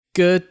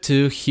Good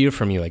to hear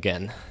from you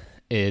again.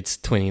 It's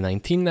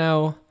 2019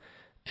 now,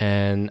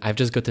 and I've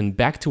just gotten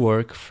back to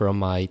work from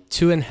my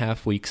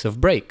 2.5 weeks of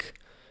break,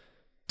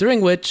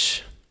 during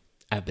which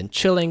I've been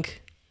chilling,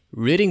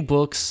 reading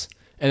books,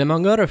 and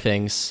among other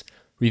things,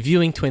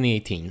 reviewing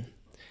 2018,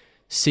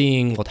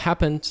 seeing what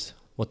happened,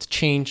 what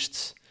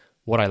changed,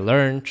 what I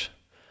learned,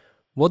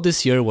 what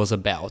this year was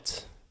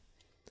about.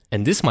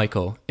 And this,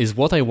 Michael, is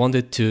what I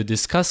wanted to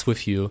discuss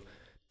with you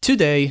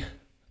today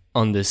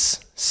on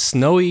this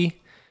snowy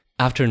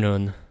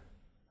afternoon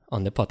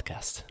on the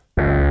podcast.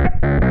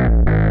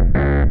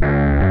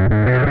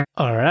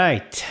 All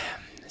right.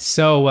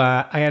 So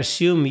I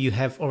assume you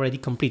have already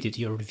completed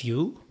your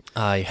review.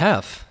 I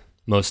have,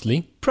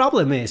 mostly.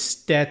 Problem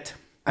is that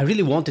I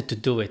really wanted to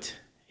do it.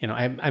 You know,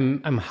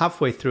 I'm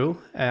halfway through.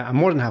 I'm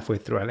more than halfway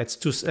through. Let's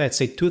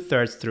say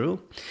 2/3 through.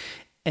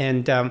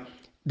 And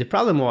the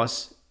problem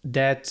was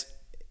that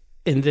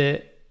in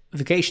the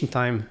vacation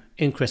time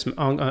in Christmas,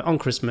 on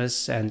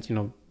Christmas, and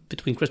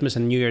between Christmas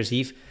and New Year's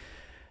Eve,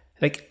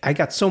 like I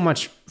got so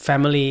much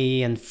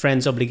family and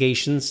friends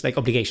obligations,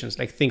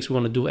 like things we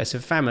want to do as a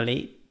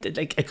family, that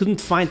like I couldn't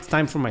find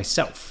time for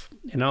myself,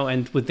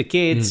 and with the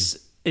kids,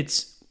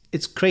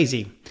 it's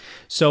crazy.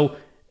 So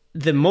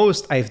the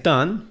most I've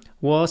done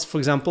was, for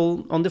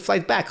example, on the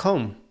flight back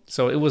home.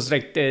 So it was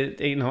like,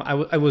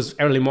 I was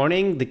early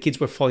morning, the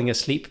kids were falling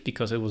asleep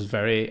because it was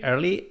very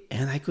early,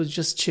 and I could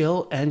just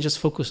chill and just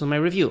focus on my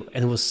review.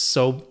 And it was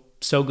so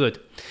good.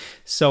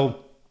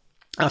 So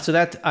after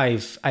that,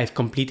 I've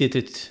completed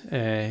it.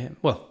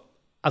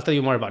 I'll tell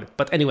you more about it.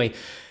 But anyway,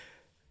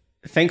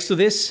 thanks to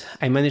this,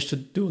 I managed to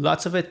do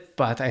lots of it,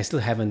 but I still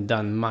haven't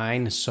done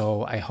mine.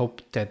 So I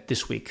hope that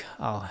this week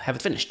I'll have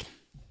it finished.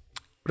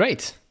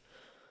 Great.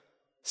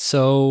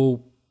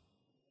 So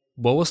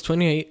what was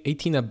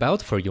 2018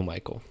 about for you,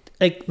 Michael?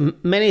 Like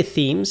many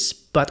themes,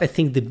 but I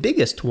think the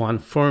biggest one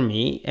for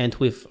me, and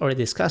we've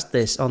already discussed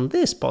this on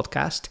this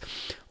podcast,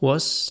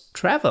 was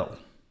travel.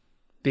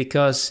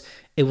 Because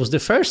it was the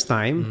first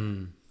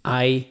time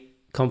I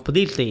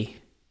completely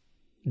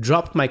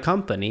dropped my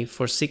company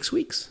for 6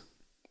 weeks,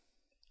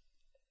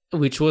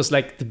 which was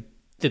like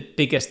the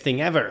biggest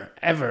thing ever.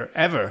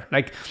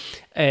 Like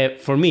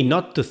for me,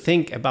 not to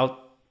think about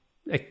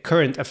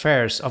current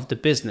affairs of the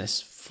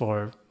business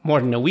for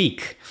more than a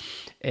week.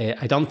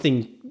 I don't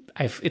think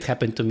it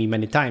happened to me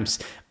many times,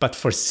 but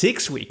for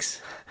 6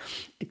 weeks,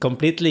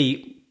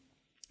 completely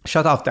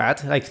shut off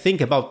that. Like think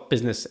about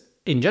business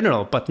in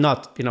general, but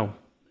not,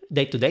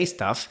 day-to-day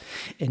stuff,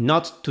 and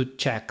not to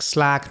check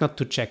Slack, not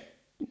to check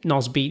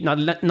Nozbe,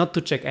 not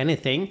to check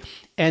anything,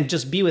 and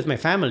just be with my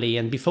family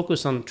and be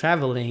focused on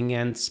traveling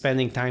and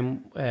spending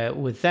time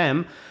with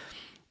them.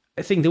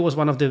 I think that was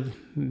one of the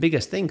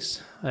biggest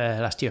things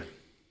last year.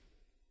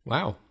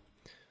 Wow.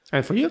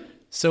 And for you?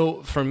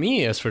 So for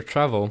me, as for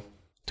travel,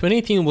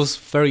 2018 was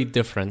very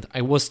different.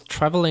 I was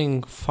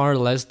traveling far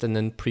less than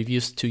in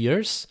previous 2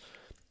 years.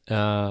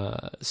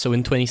 So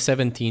in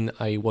 2017,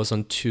 I was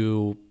on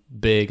 2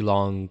 big,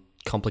 long,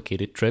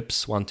 complicated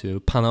trips, one to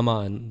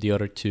Panama and the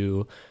other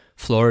to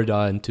Florida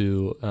and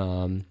to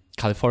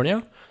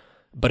California.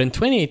 But in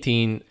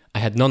 2018, I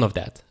had none of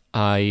that.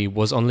 I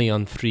was only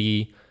on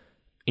 3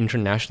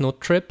 international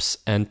trips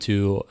and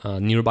to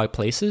nearby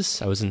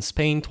places. I was in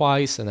Spain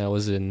twice and I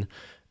was in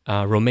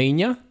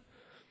Romania.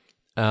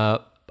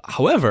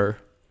 However,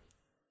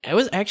 I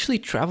was actually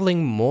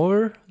traveling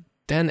more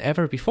than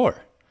ever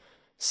before.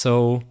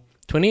 So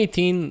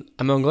 2018,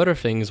 among other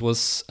things,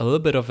 was a little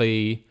bit of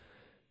a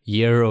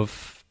year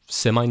of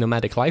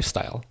semi-nomadic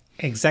lifestyle.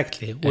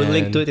 Exactly. We'll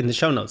link to it in the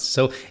show notes.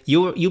 So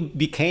you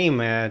became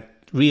a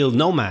real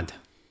nomad.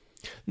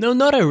 No,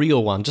 not a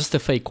real one, just a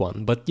fake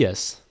one, but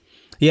yes.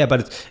 Yeah,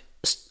 but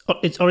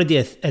it's already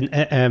a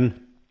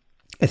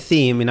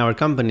theme in our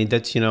company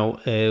that,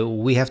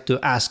 we have to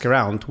ask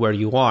around where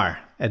you are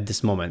at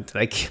this moment.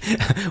 Like,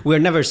 we're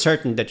never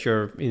certain that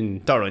you're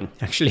in Torun,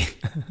 actually.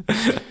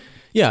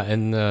 Yeah,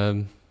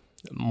 and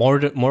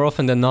more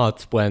often than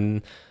not,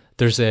 when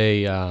there's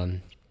a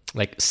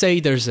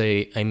there's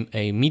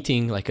a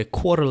meeting, like a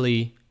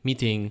quarterly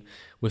meeting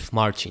with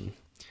Marcin,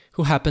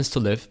 who happens to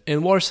live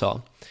in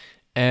Warsaw,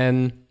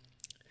 and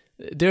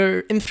they're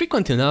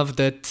infrequent enough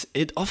that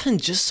it often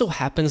just so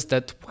happens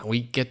that when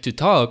we get to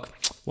talk,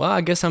 well,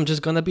 I guess I'm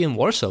just gonna be in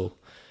Warsaw,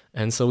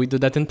 and so we do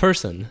that in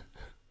person,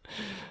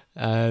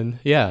 and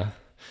yeah,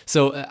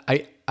 so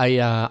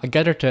I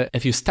gathered a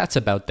few stats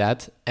about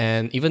that,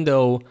 and even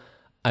though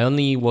I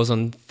only was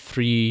on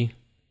 3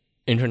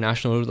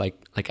 international,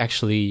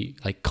 actually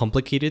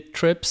complicated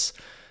trips,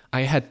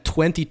 I had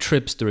 20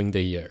 trips during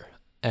the year,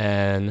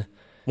 and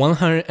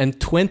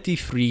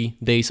 123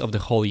 days of the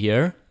whole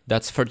year,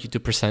 that's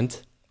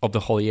 32% of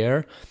the whole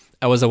year,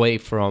 I was away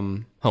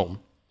from home.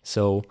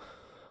 So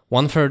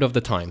 1/3 of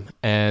the time,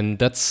 and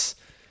that's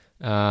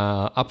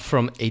up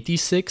from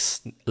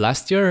 86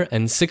 last year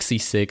and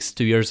 66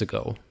 2 years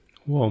ago.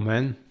 Whoa,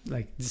 man!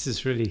 Like this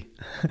is really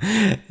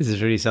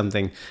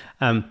something.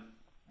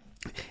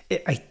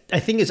 I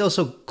think it's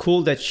also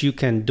cool that you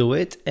can do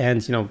it,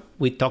 and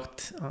we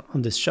talked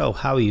on this show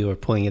how you were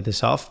pulling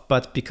this off.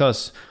 But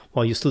because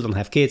while you still don't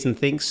have kids and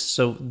things.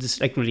 So this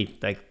like really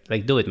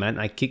like do it, man.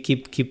 I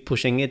keep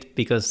pushing it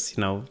because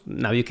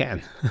now you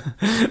can.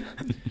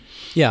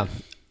 Yeah.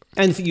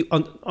 And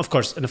of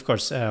course,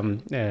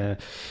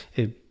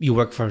 you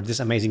work for this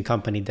amazing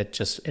company that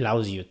just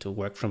allows you to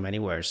work from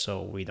anywhere.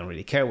 So we don't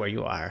really care where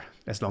you are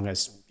as long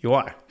as you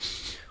are.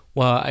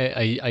 Well,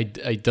 I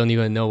don't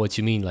even know what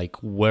you mean. Like,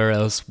 where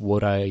else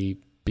would I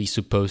be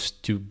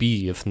supposed to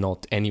be if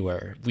not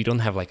anywhere? We don't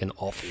have like an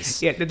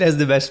office. Yeah, that's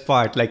the best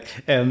part. Like,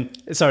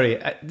 sorry,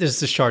 this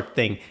is a short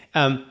thing.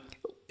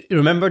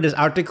 Remember this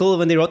article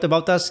when they wrote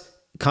about us?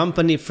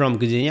 Company from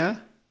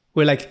Gdynia?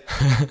 We're like,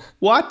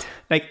 what?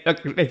 Like,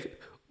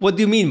 what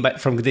do you mean by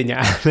from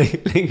Gdynia?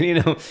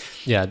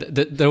 Yeah,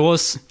 there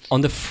was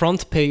on the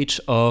front page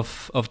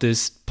of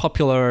this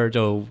popular,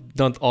 though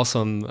not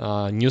awesome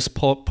news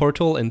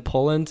portal in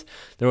Poland,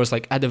 there was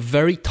like at the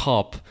very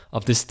top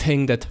of this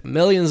thing that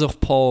millions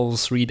of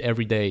Poles read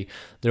every day,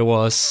 there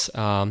was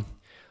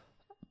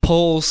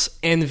Poles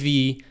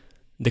envy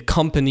the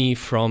company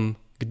from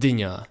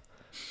Gdynia.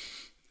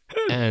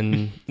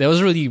 And that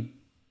was really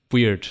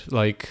weird.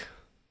 Like,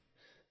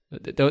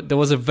 there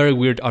was a very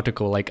weird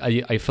article. Like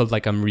I felt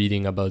like I'm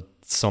reading about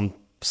some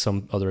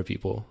other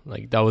people.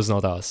 Like that was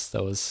not us.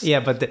 That was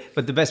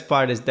but the best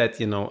part is that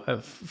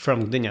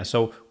from Gdynia.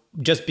 So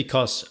just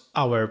because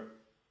our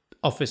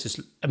office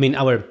is,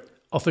 our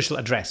official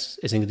address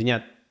is in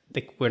Gdynia,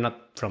 like we're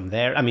not from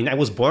there. I mean, I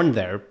was born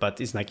there, but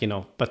it's like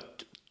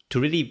but to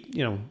really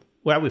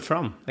where are we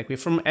from? Like we're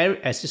from,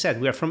 as you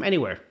said, we are from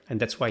anywhere, and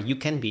that's why you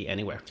can be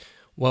anywhere.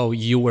 Well,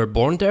 you were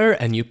born there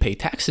and you pay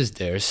taxes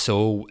there,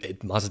 so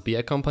it must be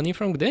a company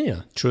from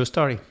Gdynia. True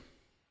story.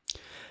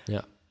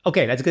 Yeah.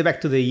 Okay, let's get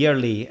back to the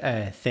yearly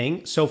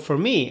thing. So for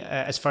me,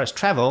 as far as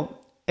travel,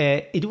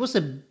 it was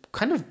a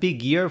kind of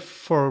big year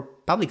for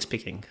public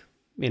speaking,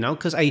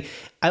 because I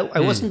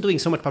wasn't doing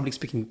so much public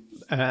speaking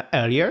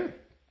earlier.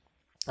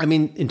 I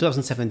mean, in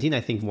 2017,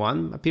 I think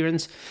one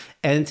appearance.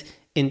 And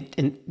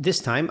in this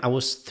time, I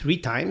was 3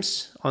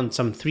 times on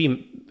some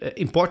 3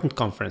 important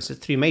conferences,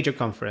 3 major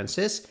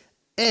conferences.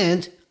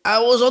 And I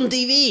was on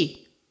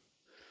TV.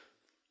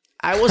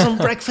 I was on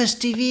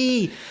breakfast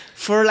TV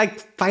for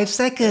like 5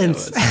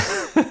 seconds.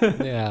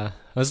 Yeah.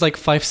 It was like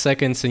 5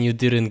 seconds and you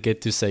didn't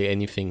get to say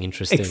anything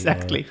interesting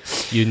exactly. or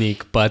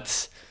unique.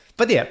 But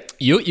yeah.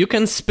 You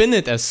can spin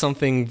it as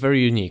something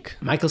very unique.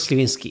 Michael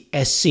Sliwinski,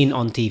 as seen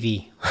on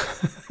TV.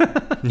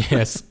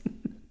 Yes.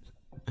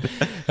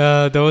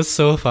 That was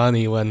so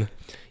funny when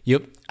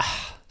you...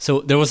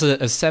 So there was a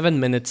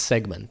 7-minute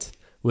segment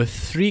with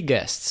 3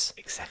 guests.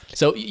 Exactly.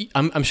 So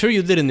I'm sure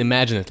you didn't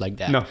imagine it like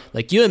that. No.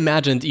 Like you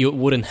imagined you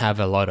wouldn't have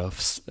a lot of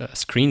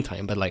screen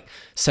time, but like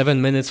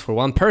 7 minutes for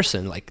one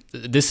person. Like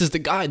this is the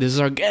guy, this is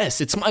our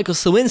guest. It's Michael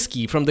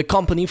Sliwinski from the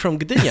company from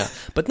Gdynia.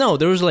 But no,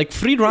 there was like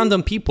 3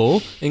 random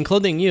people,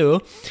 including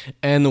you.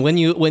 And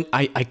when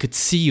I could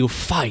see you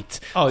fight.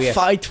 Oh yes.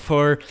 Fight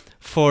for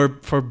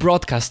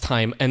broadcast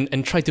time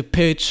and try to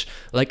pitch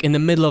like in the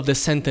middle of the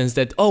sentence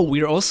that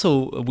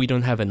we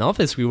don't have an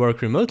office, we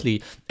work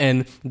remotely,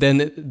 and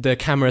then the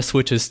camera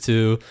switches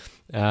to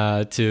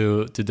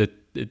the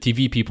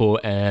TV people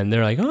and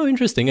they're like, oh,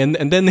 interesting, and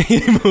then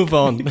they move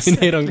on. Exactly.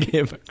 And they don't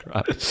give a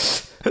crap.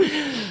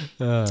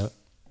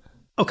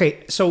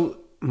 Okay, so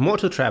more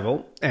to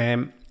travel.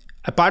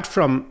 Apart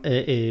from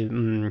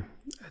the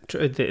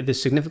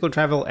significant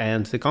travel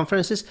and the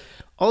conferences,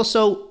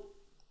 also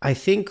I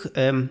think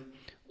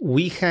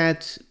we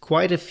had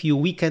quite a few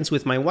weekends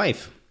with my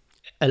wife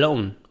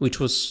alone, which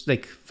was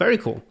like very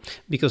cool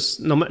because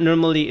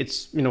normally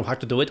it's hard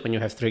to do it when you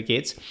have 3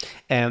 kids.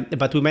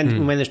 But we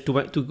managed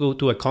to go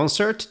to a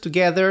concert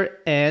together,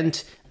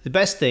 and the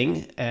best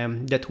thing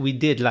that we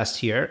did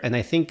last year, and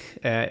I think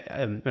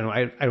I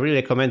really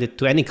recommend it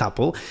to any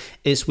couple,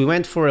 is we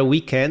went for a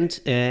weekend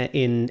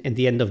in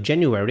the end of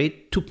January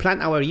to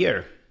plan our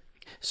year.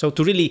 So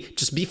to really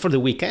just be for the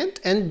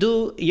weekend and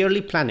do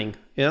yearly planning,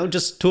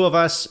 just 2 of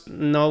us,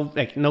 no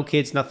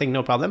kids, nothing,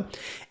 no problem.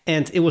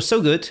 And it was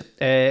so good.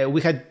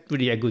 We had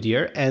really a good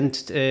year, and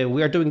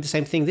we are doing the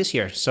same thing this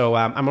year. So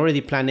I'm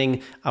already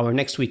planning our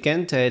next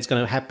weekend. It's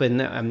going to happen,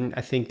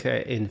 I think,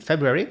 in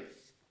February.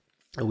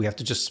 We have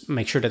to just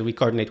make sure that we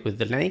coordinate with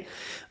the nanny.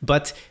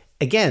 But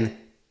again,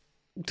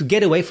 to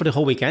get away for the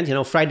whole weekend,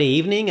 Friday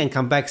evening and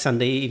come back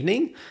Sunday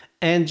evening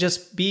and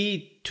just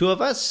be 2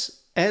 of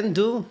us and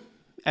do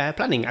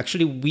planning.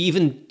 Actually, we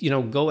even,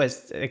 go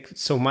as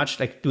so much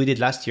like we did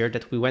last year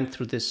that we went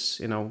through this,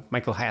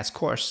 Michael Hyatt's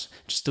course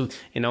just to,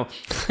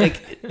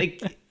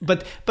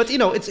 but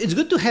it's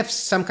good to have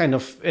some kind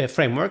of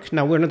framework.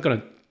 Now we're not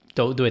going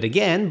to do it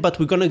again, but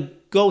we're going to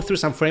go through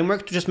some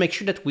framework to just make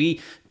sure that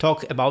we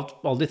talk about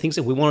all the things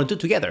that we want to do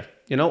together,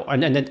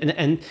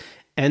 and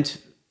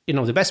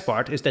the best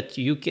part is that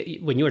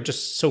when you are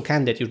just so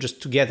candid, you're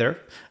just together,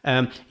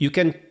 you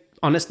can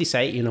honestly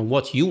say,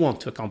 what you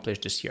want to accomplish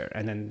this year.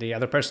 And then the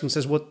other person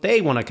says what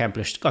they want to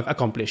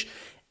accomplish.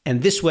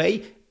 And this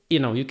way,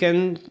 you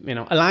can,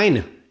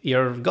 align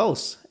your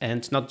goals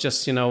and not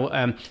just,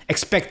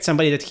 expect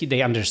somebody that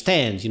they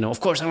understand, of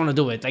course I want to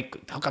do it.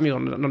 Like, how come you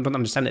don't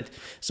understand it?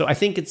 So I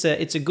think it's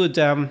a good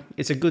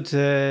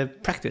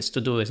practice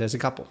to do it as a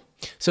couple.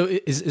 So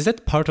is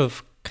that part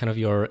of kind of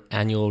your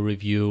annual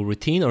review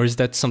routine, or is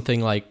that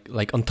something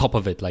like on top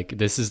of it? Like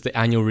this is the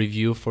annual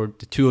review for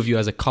the two of you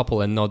as a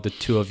couple and not the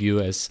two of you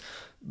as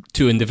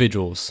two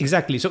individuals?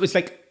 Exactly. So it's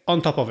like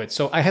on top of it.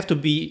 So I have to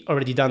be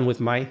already done with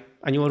my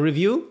annual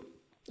review.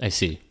 I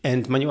see.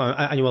 And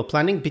annual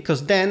planning,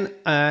 because then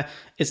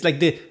it's like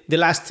the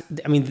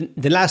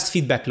last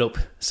feedback loop.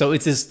 So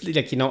it's just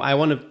like, I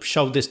want to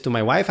show this to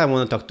my wife. I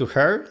want to talk to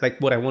her, like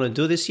what I want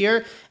to do this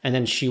year. And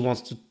then she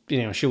wants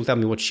to, she will tell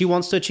me what she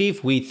wants to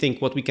achieve. We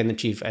think what we can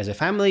achieve as a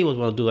family, what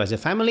we'll do as a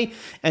family.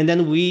 And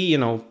then we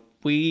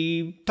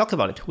talk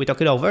about it. We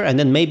talk it over. And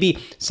then maybe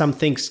some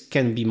things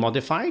can be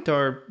modified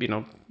or,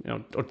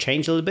 or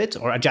change a little bit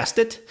or adjust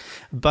it.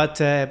 But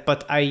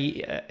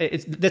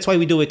that's why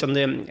we do it on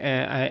the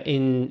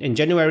in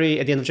January,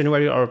 at the end of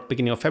January or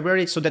beginning of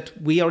February, so that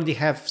we already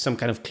have some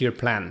kind of clear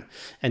plan,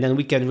 and then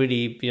we can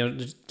really,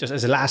 just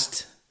as a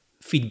last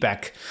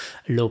feedback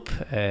loop,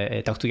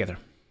 talk together.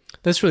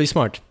 That's really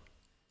smart.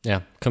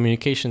 Yeah,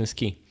 communication is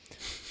key.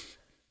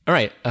 All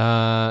right.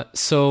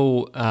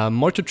 So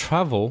more to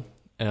travel.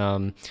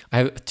 I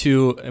have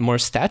two more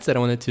stats that I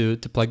wanted to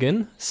plug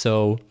in.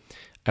 So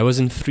I was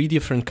in 3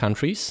 different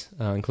countries,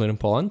 including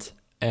Poland,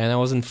 and I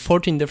was in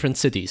 14 different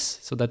cities.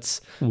 So that's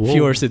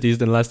fewer cities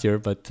than last year,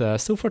 but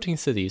still 14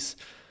 cities.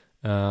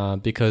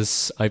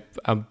 Because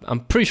I'm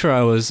pretty sure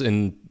I was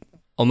in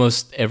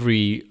almost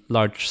every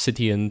large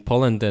city in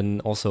Poland, and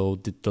also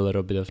did a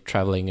little bit of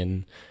traveling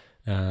in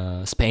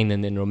Spain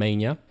and in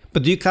Romania.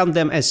 But do you count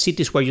them as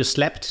cities where you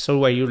slept? So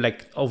where you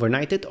like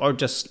overnighted, or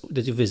just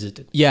that you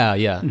visited? Yeah.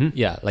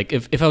 Like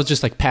if I was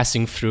just like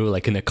passing through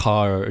like in a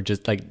car, or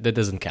just like, that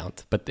doesn't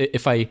count. But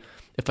if I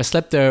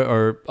slept there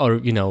or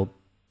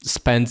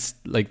spent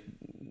like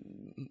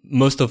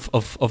most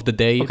of the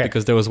day,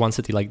 because there was one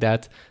city like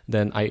that,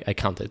 then I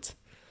count it.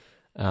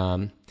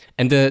 And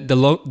the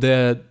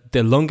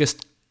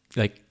longest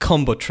like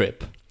combo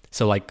trip,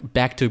 so like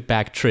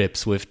back-to-back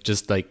trips with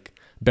just like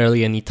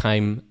barely any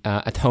time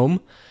at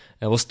home,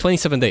 it was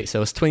 27 days. It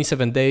was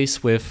 27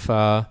 days with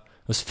it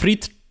was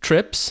 3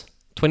 trips,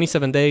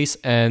 27 days,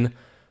 and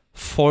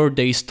 4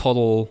 days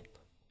total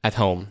at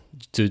home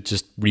to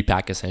just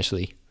repack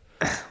essentially.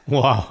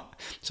 Wow!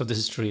 So this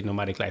is truly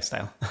nomadic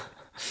lifestyle.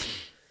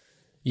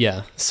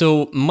 Yeah.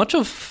 So much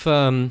of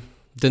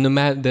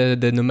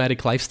the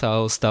nomadic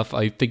lifestyle stuff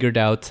I figured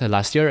out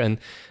last year, and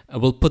I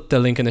will put the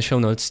link in the show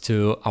notes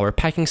to our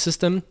packing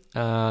system.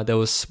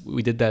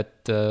 We did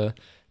that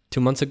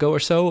 2 months ago or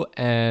so,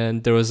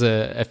 and there was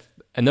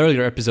an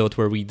earlier episode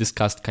where we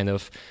discussed kind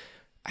of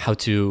how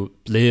to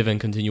live and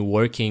continue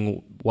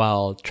working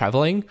while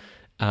traveling.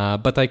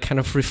 But I kind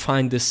of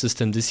refined this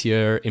system this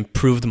year,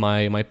 improved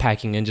my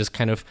packing, and just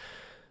kind of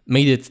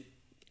made it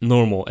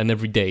normal and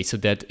every day, so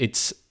that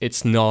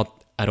it's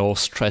not at all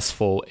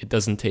stressful. It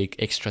doesn't take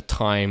extra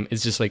time.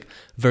 It's just like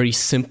very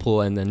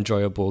simple and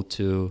enjoyable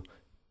to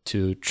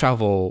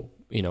travel,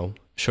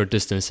 short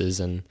distances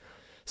and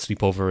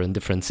sleep over in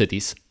different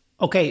cities.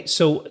 Okay,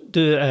 so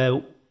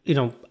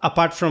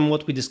apart from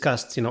what we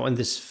discussed, in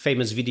this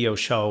famous video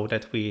show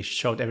that we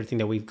showed everything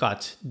that we've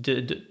got,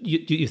 do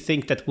you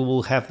think that we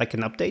will have like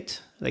an update,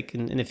 like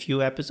in a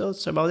few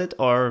episodes about it,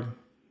 or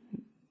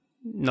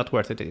not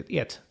worth it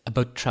yet?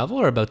 About travel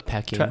or about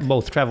packing?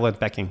 Both travel and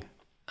packing.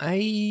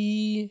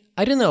 I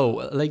don't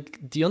know. Like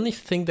the only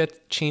thing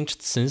that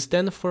changed since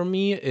then for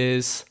me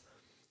is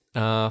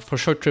for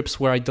short trips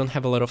where I don't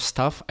have a lot of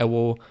stuff, I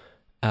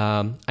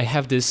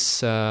have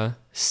this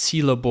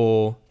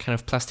sealable kind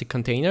of plastic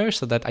container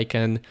so that I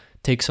can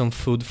take some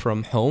food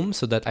from home,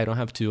 so that I don't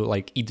have to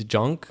like eat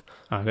junk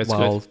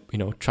while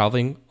good.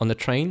 Traveling on the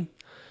train.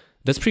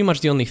 That's pretty much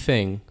the only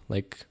thing.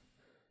 Like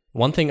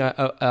one thing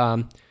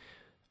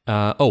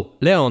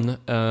Leon,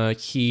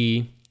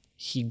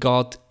 he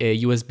got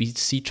a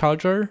USB-C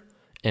charger,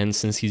 and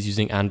since he's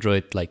using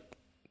Android,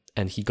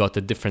 and he got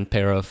a different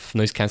pair of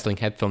noise cancelling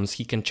headphones,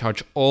 he can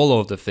charge all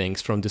of the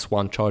things from this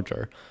one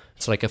charger.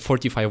 It's like a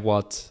 45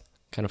 watt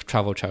kind of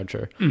travel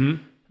charger.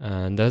 Mm-hmm.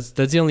 And that's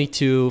the only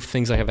 2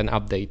 things I have an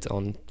update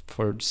on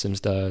since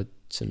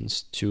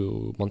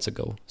 2 months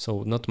ago.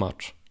 So not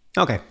much.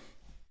 Okay.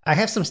 I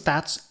have some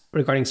stats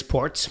regarding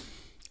sports.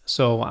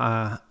 So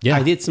I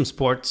did some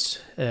sports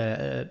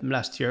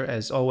last year,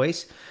 as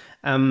always.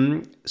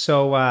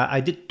 So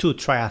I did 2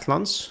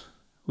 triathlons,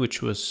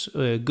 which was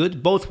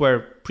good. Both were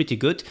pretty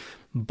good.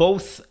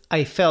 Both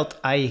I felt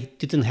I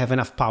didn't have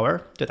enough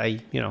power that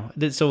I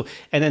did. So,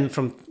 and then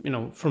from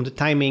the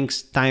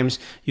times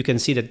you can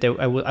see that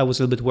I was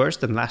a little bit worse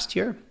than last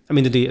year. I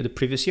mean the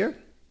previous year,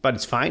 but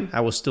it's fine.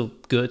 I was still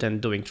good and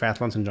doing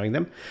triathlons, enjoying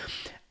them.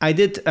 I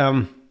did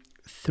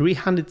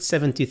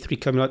 373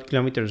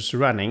 kilometers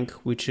running,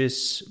 which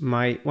is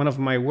one of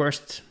my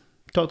worst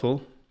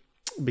total,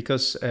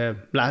 because the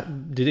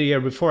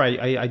year before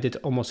I did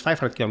almost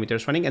 500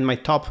 kilometers running, and my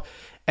top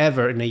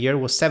ever in a year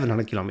was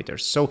 700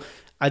 kilometers. So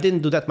I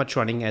didn't do that much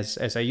running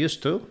as I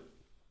used to.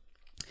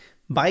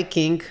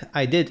 Biking,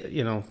 I did,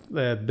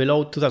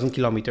 below 2,000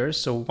 kilometers,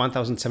 so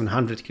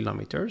 1,700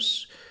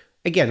 kilometers.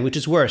 Again, which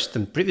is worse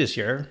than previous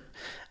year.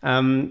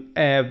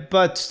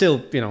 But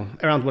still,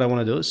 around what I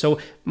want to do. So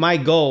my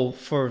goal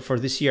for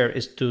this year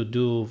is to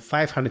do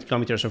 500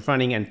 kilometers of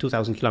running and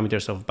 2,000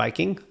 kilometers of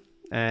biking.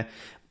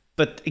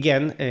 But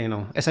again,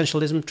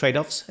 essentialism,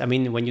 trade-offs. I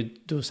mean, when you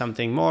do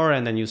something more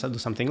and then you do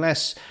something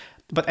less.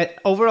 But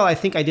overall, I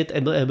think I did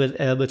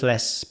a bit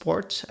less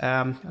sport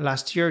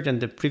last year than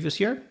the previous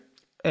year.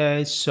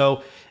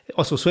 So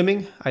also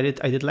swimming, I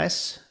did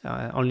less,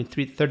 only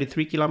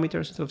 33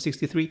 kilometers instead of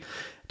 63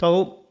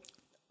 total.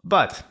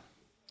 But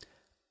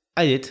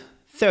I did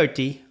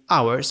 30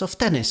 hours of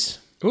tennis.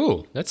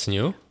 Ooh, that's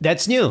new.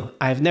 That's new.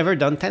 I've never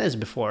done tennis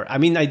before. I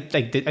mean, I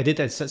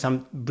did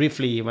some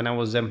briefly when I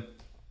was a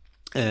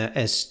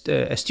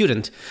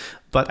student,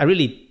 but I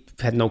really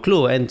had no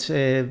clue.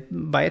 And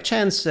by a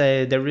chance,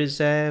 there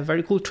is a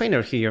very cool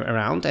trainer here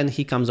around, and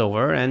he comes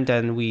over, and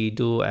then we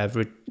do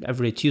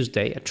every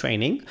Tuesday a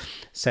training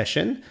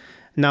session.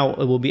 Now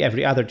it will be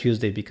every other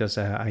Tuesday because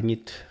I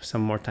need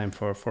some more time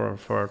for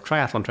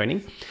triathlon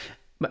training.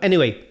 But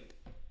anyway,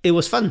 it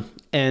was fun,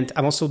 and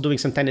I'm also doing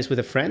some tennis with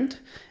a friend.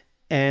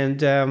 And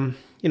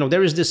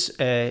there was this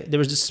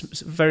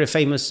very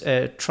famous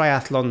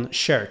triathlon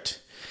shirt.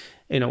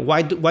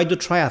 Why do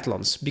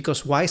triathlons?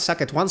 Because why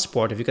suck at one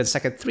sport if you can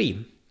suck at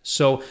three?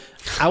 So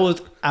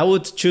I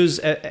would choose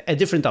a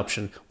different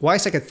option. Why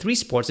suck at three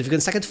sports if you can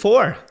suck at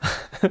four?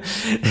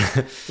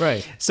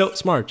 Right. So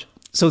smart.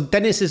 So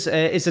tennis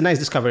is a nice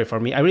discovery for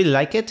me. I really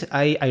like it.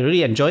 I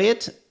really enjoy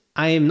it.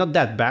 I am not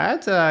that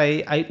bad.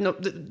 I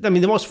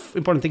mean, the most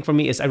important thing for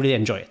me is I really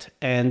enjoy it,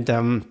 and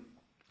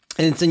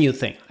it's a new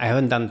thing. I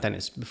haven't done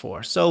tennis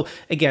before, so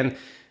again,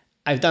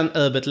 I've done a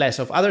little bit less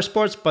of other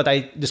sports, but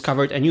I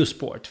discovered a new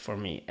sport for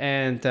me,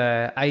 and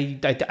I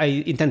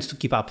intend to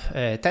keep up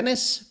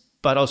tennis,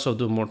 but also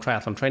do more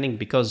triathlon training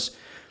because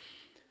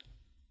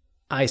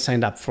I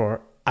signed up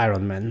for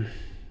Ironman,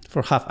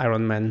 for half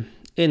Ironman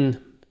in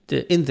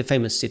the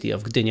famous city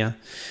of Gdynia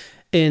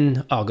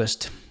in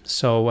August.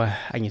 So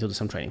I need to do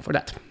some training for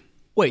that.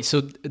 Wait,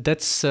 so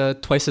that's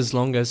twice as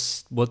long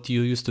as what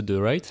you used to do,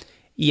 right?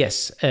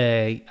 Yes,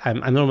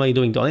 I'm normally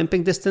doing the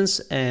Olympic distance,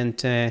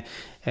 and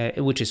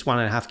which is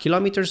 1.5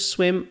 kilometers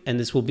swim, and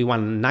this will be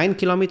 9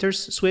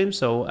 kilometers swim,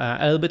 so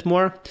a little bit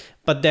more.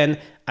 But then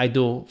I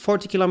do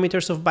 40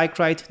 kilometers of bike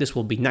ride. This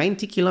will be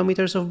 90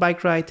 kilometers of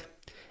bike ride,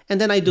 and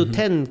then I do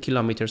 10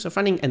 kilometers of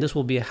running, and this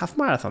will be a half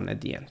marathon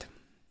at the end.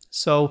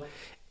 So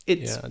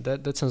it's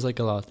that sounds like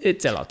a lot.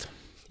 It's a lot.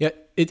 Yeah,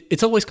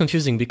 it's always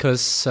confusing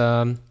because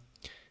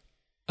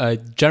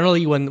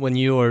generally when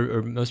you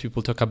or most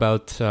people talk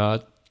about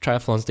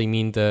triathlons, they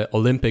mean the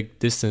Olympic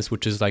distance,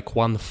 which is like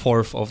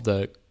 1/4 of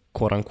the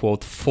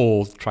quote-unquote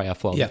full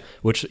triathlon,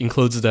 which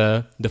includes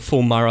the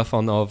full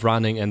marathon of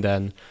running and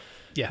then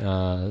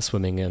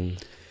swimming and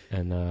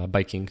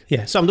biking.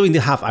 Yeah, so I'm doing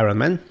the half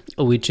Ironman,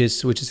 which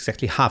is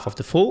exactly half of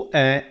the full,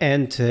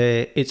 and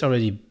it's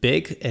already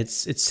big.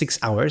 It's 6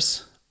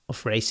 hours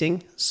of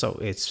racing, so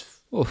it's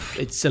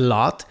a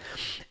lot.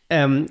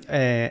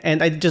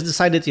 And I just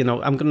decided,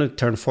 I'm going to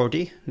turn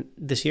 40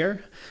 this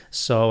year.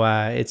 So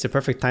it's a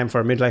perfect time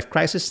for a midlife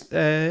crisis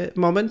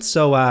moment.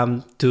 So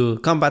to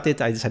combat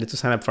it, I decided to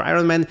sign up for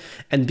Ironman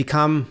and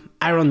become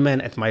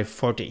Ironman at my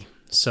 40.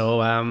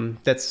 So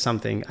that's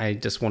something I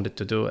just wanted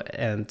to do.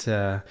 And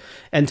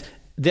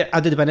the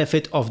added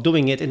benefit of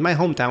doing it in my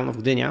hometown of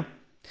Gdynia,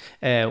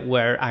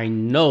 where I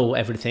know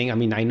everything. I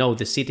mean, I know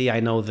the city. I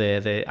know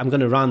I'm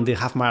going to run the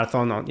half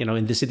marathon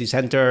in the city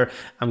center.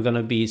 I'm going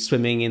to be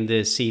swimming in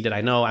the sea that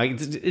I know.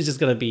 It's just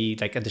going to be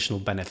like additional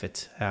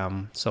benefit.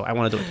 So I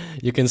want to do it.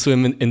 You can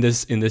swim in the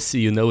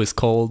sea. It's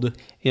cold.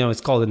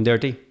 It's cold and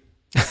dirty.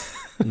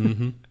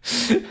 Mm-hmm.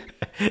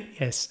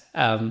 Yes.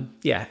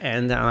 Yeah.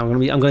 And I'm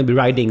going to be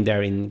riding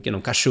there in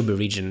Kashuby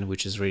region,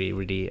 which is really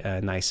really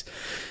nice.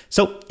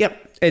 So yeah,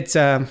 it's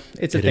a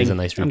thing. Is a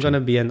nice region. I'm going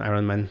to be an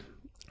Ironman.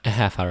 A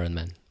half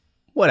Ironman.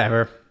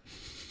 Whatever.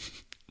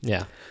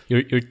 Yeah.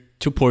 You're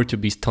too poor to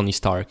be Tony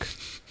Stark.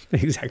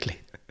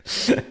 Exactly.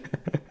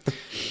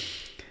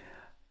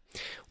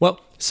 Well,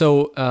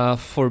 so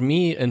for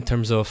me, in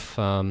terms of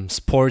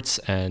sports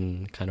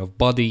and kind of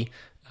body,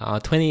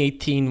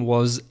 2018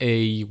 was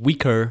a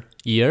weaker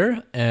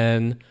year,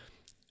 and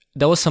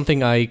that was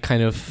something I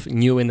kind of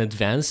knew in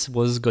advance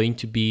was going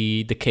to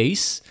be the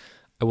case.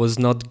 I was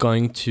not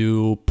going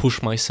to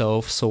push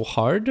myself so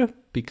hard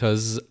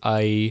because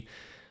I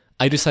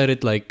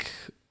decided like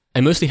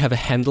I mostly have a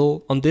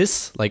handle on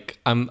this. Like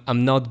I'm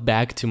not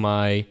back to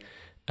my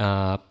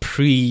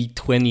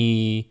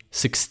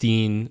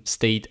pre-2016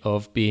 state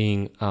of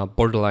being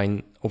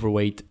borderline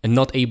overweight and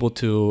not able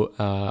to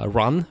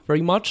run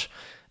very much.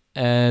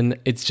 And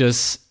it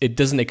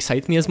doesn't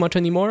excite me as much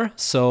anymore.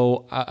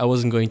 So I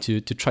wasn't going to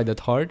try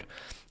that hard.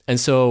 And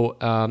so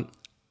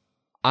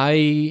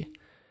my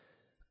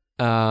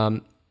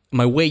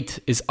weight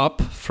is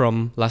up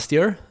from last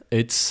year.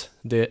 It's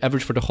the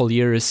average for the whole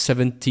year is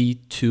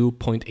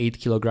 72.8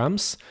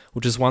 kilograms,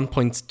 which is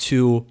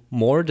 1.2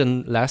 more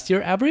than last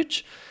year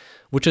average,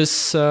 which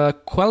is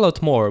quite a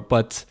lot more.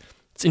 But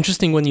it's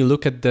interesting when you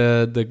look at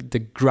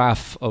the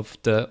graph of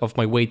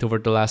my weight over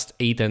the last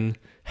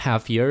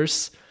 8.5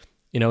 years.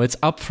 It's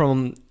up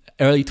from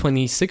early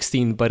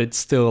 2016, but it's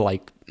still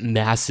like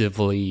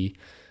massively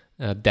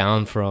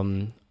down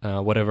from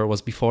whatever it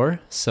was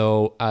before.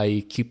 So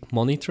I keep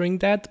monitoring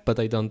that, but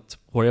I don't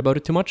worry about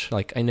it too much.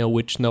 Like, I know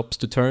which knobs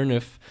to turn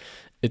if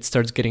it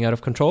starts getting out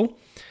of control.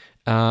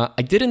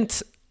 I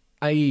didn't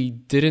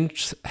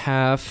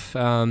have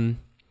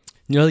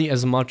nearly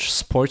as much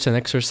sports and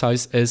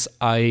exercise as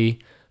I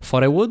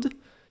thought I would.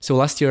 So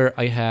last year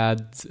I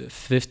had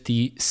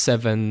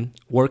 57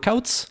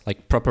 workouts,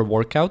 like proper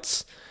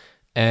workouts.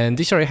 And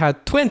this year I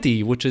had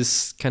 20, which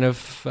is kind of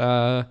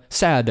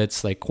sad.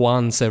 That's like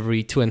once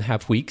every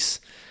 2.5 weeks.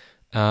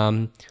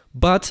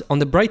 But on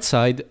the bright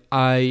side,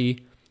 I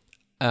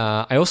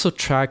also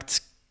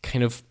tracked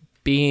kind of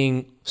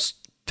being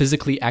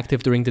physically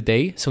active during the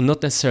day. So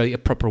not necessarily a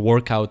proper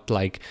workout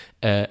like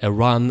a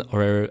run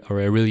or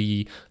a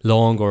really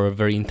long or a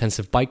very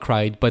intensive bike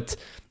ride, but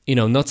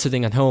not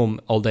sitting at home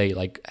all day,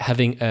 like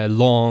having a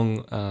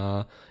long,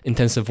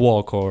 intensive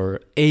walk or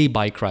a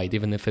bike ride,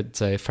 even if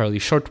it's a fairly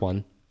short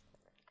one.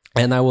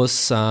 And I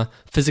was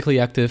physically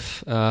active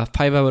 5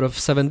 out of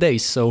 7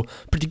 days, so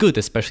pretty good,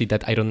 especially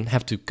that I don't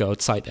have to go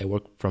outside. I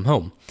work from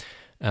home,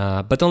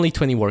 but only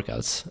 20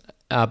 workouts.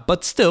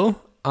 But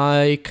still,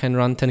 I can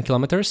run 10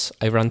 kilometers.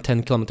 I run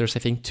 10 kilometers, I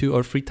think, 2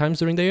 or 3 times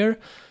during the year.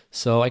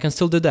 So I can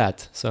still do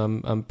that. So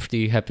I'm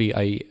pretty happy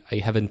I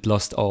haven't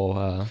lost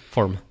all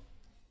form.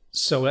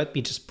 So let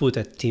me just put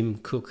a Tim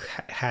Cook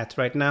hat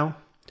right now.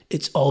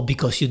 It's all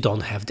because you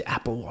don't have the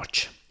Apple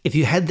Watch. If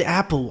you had the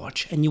Apple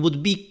Watch and you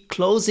would be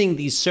closing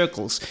these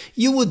circles,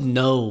 you would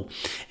know,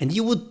 and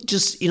you would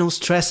just,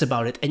 stress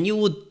about it, and you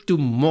would do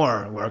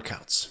more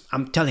workouts.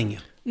 I'm telling you.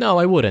 No,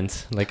 I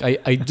wouldn't. Like,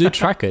 I do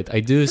track it.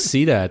 I do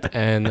see that.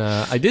 And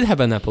I did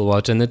have an Apple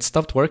Watch and it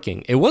stopped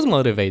working. It was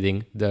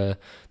motivating, the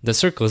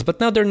circles, but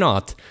now they're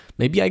not.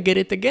 Maybe I get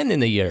it again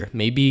in a year.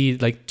 Maybe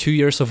like 2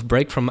 years of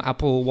break from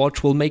Apple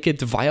Watch will make it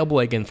viable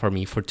again for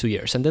me for 2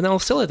 years. And then I'll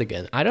sell it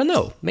again. I don't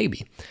know.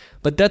 Maybe.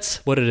 But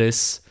that's what it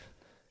is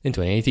in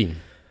 2018.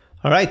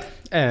 All right.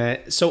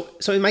 So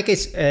in my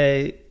case,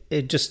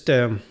 just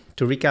to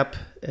recap,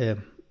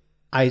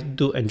 I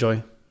do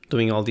enjoy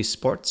doing all these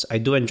sports. I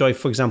do enjoy,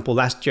 for example,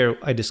 last year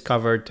I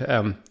discovered,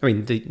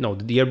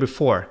 the year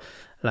before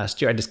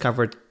last year, I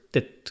discovered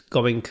that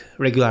going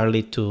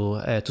regularly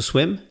to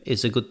swim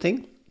is a good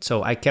thing.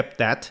 So I kept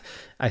that.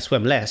 I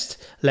swam less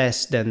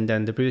than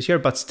the previous year,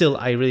 but still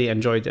I really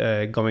enjoyed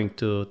going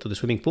to the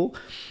swimming pool.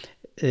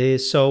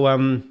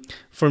 So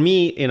for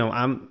me,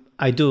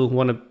 I do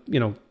want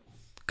to,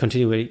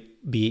 continually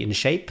be in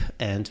shape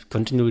and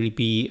continually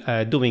be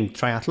doing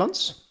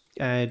triathlons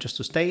just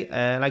to stay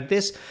like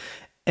this.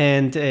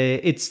 And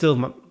it's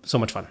still so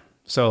much fun.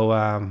 So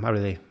I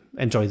really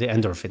enjoy the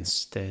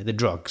endorphins, the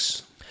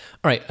drugs.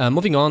 All right,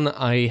 moving on,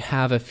 I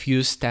have a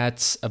few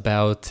stats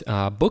about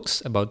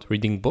books, about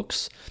reading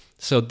books.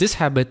 So this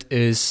habit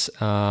is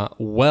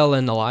well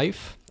and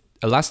alive.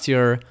 Last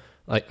year,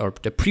 or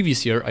the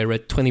previous year, I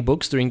read 20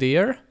 books during the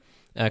year,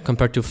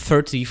 compared to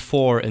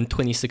 34 in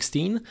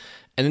 2016.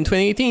 And in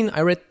 2018, I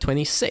read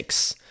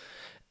 26,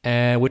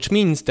 which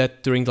means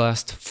that during the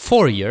last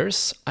 4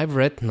 years, I've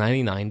read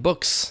 99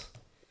 books.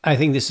 I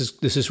think this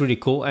is really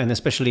cool, and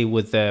especially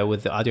with the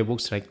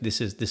audiobooks, like this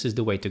is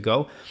the way to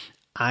go.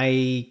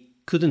 I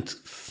couldn't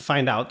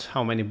find out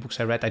how many books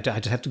I read. I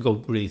just have to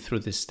go really through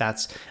the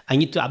stats. I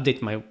need to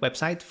update my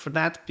website for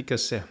that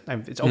because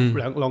it's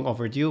long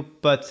overdue.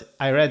 But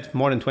I read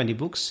more than 20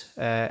 books.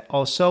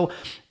 Also,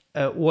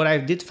 what I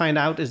did find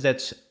out is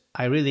that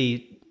I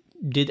really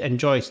did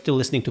enjoy still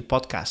listening to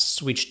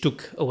podcasts, which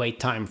took away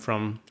time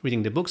from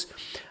reading the books.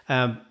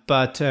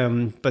 But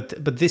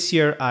this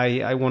year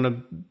I want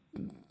to,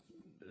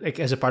 like,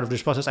 as a part of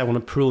this process, I want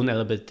to prune a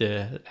little bit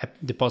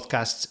the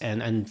podcasts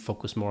and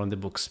focus more on the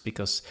books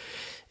because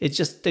they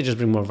just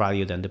bring more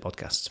value than the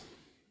podcasts.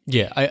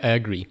 Yeah, I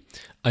agree.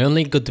 I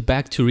only got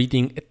back to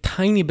reading a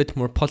tiny bit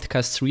more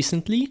podcasts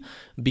recently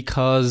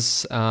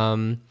because,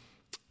 and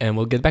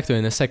we'll get back to it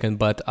in a second,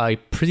 but I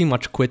pretty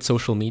much quit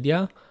social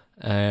media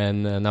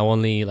and now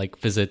only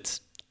visit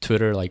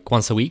Twitter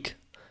once a week.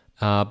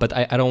 But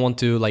I don't want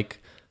to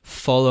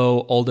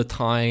follow all the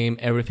time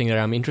everything that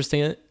I'm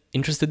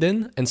interested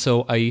in, and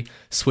so I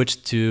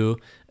switched to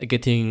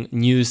getting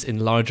news in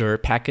larger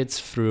packets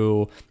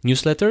through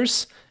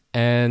newsletters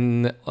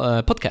and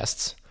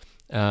podcasts.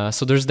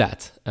 So there's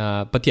that.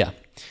 But yeah,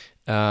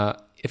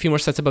 a few more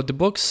stats about the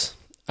books.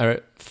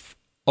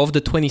 Of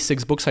the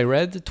 26 books I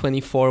read,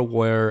 24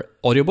 were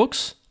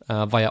audiobooks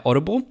via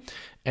Audible,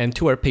 and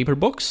 2 are paper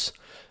books.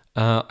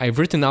 I've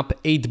written up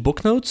 8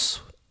 book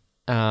notes.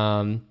 2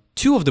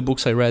 of the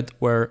books I read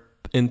were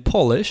in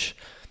Polish.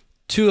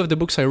 2 of the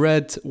books I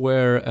read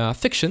were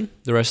fiction,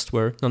 the rest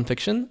were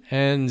nonfiction,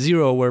 and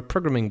 0 were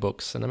programming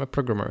books, and I'm a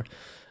programmer.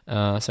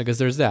 So I guess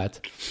there's that.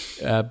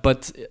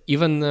 But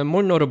even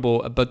more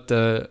notable about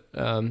the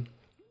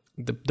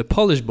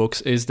Polish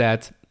books is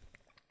that,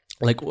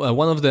 like,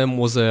 one of them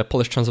was a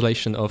Polish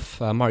translation of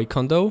Marie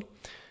Kondo,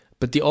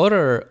 but the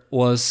other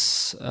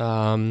was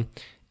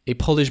a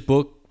Polish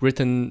book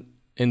written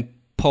in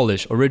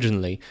Polish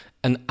originally.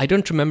 And I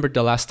don't remember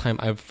the last time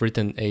I've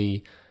written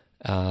a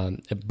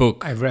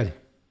book I've read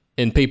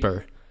in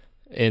paper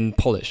in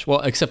Polish. Well,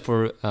 except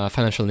for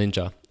Financial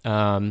Ninja.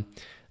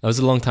 That was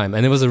a long time,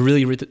 and it was a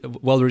really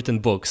well-written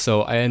book.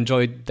 So I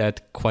enjoyed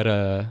that quite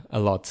a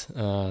lot,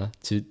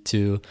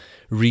 to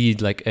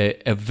read like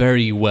a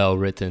very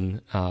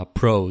well-written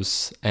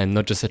prose, and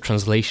not just a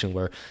translation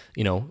where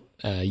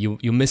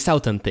you miss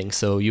out on things.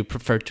 So you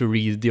prefer to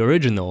read the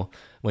original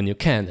when you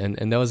can,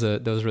 and that was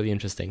really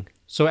interesting.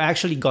 So I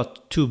actually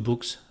got 2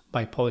 books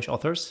by Polish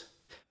authors,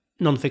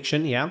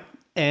 nonfiction, yeah,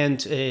 and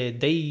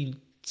they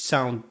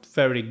sound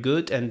very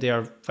good, and they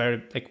are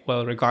very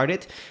well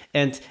regarded.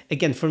 And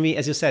again, for me,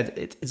 as you said,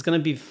 it's gonna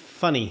be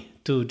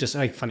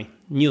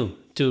new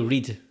to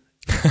read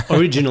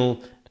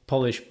original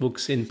Polish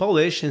books in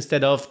Polish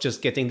instead of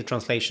just getting the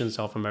translations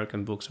of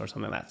American books or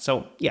something like that.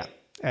 So yeah,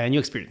 a new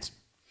experience.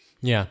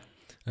 Yeah,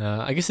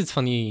 I guess it's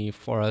funny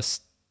for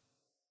us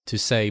to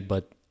say,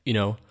 but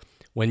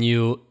when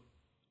you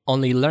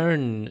only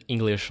learn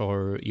English,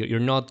 or you're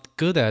not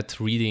good at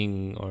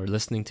reading or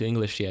listening to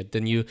English yet,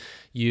 then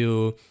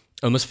you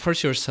almost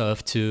force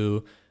yourself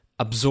to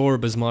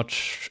absorb as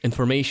much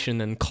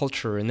information and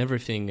culture and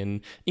everything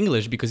in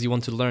English because you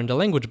want to learn the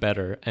language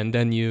better. And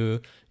then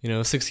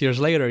 6 years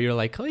later, you're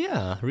like, oh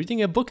yeah,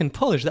 reading a book in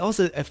Polish, that was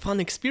a fun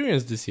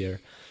experience this year.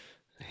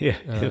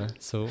 Yeah.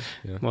 So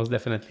yeah. Most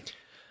definitely.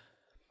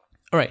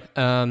 All right.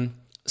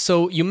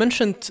 So you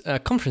mentioned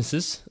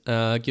conferences,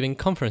 giving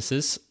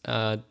conferences.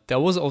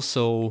 That was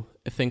also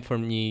a thing for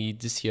me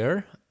this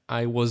year.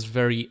 I was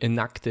very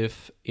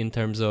inactive in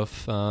terms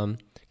of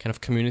kind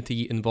of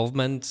community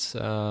involvement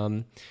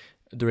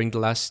during the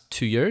last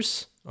 2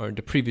 years, or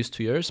the previous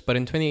 2 years. But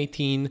in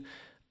 2018,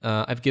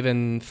 I've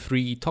given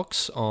 3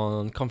 talks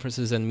on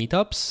conferences and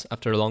meetups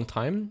after a long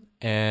time.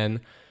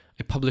 And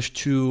I published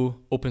 2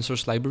 open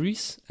source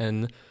libraries.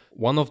 And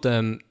one of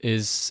them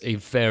is a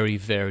very,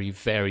 very,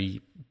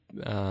 very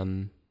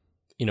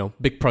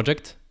big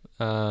project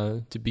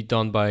to be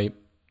done by,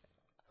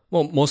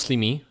 well, mostly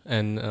me,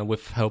 and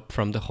with help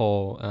from the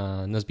whole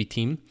Nozbe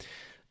team.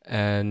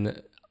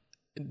 And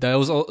that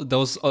was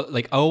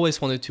like, I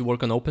always wanted to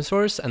work on open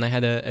source, and I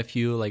had a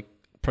few like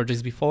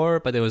projects before,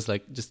 but it was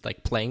like just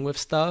like playing with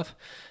stuff.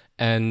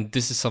 And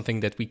this is something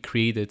that we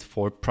created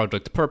for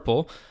Project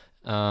Purple,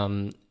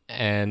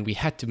 and we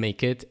had to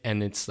make it,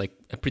 and it's like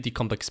a pretty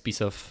complex piece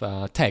of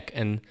tech.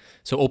 And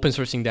so open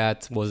sourcing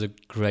that was a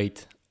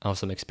great,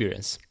 awesome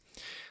experience.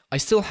 I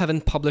still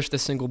haven't published a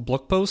single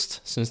blog post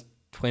since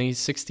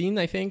 2016,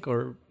 I think,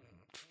 or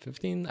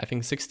 15, I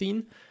think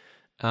 16.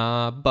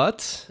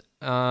 But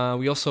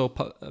we also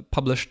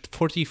published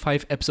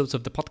 45 episodes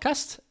of the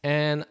podcast,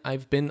 and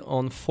I've been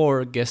on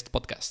 4 guest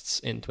podcasts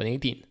in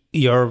 2018.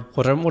 Your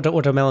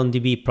Watermelon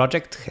DB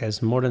project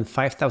has more than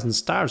 5,000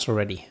 stars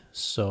already,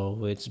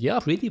 so it's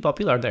pretty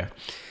popular there.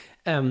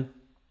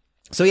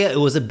 So yeah, it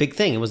was a big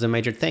thing. It was a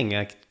major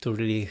thing, to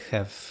really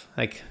have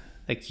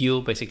like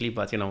you basically,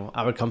 but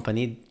our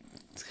company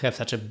have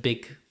such a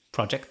big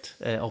project,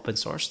 open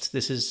sourced.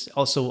 This is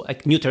also a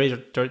new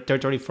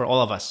territory for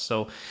all of us.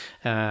 So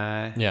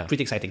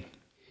pretty exciting.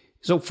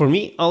 So for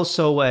me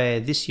also,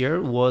 this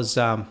year was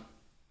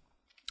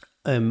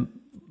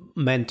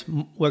meant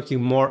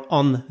working more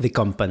on the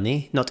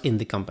company, not in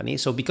the company.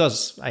 So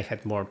because I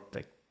had more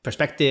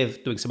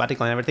perspective, doing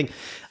sabbatical and everything,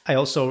 I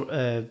also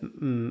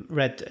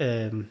read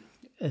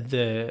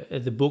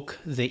the book,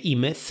 The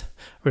E-Myth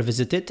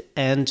Revisited,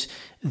 and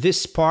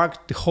this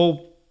sparked the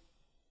whole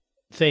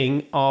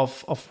thing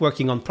of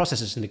working on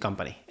processes in the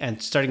company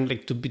and starting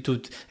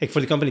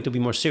for the company to be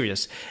more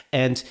serious,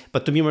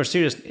 but to be more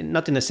serious,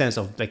 not in the sense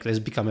of let's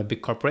become a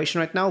big corporation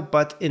right now,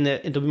 but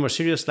to be more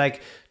serious,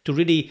 to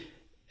really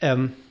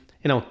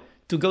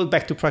to go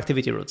back to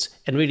productivity roots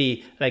and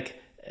really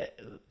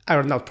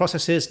iron out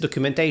processes,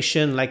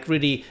 documentation,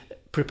 really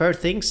prepare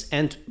things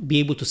and be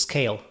able to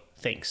scale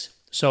things.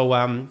 So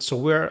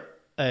we're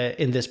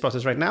in this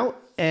process right now,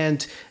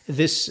 and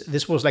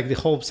this was the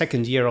whole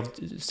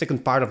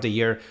second part of the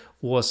year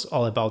was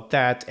all about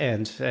that,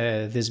 and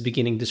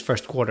this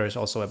first quarter is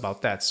also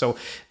about that. So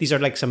these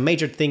are some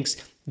major things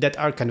that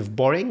are kind of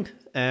boring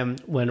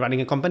when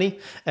running a company.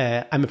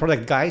 I'm a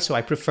product guy, so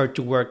I prefer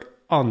to work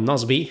on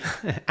Nozbe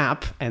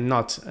app and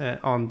not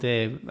on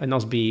the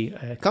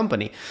Nozbe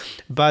company,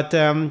 but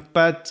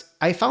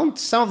I found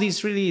some of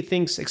these really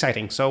things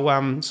exciting. So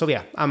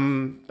yeah,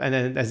 and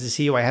then as the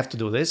CEO, I have to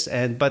do this,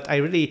 but I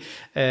really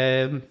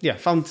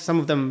found some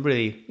of them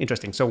really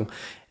interesting. So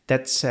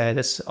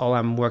that's all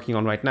I'm working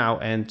on right now,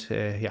 and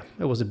it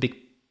was a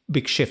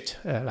big shift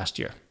last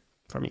year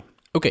for me.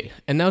 Okay,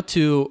 and now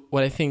to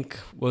what I think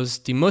was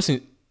the most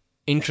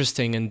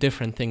interesting and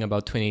different thing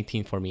about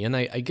 2018 for me, and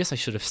I guess I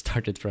should have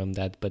started from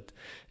that, but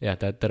yeah,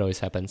 that always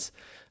happens.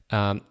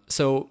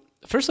 So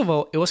first of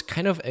all, it was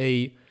kind of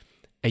a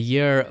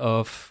year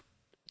of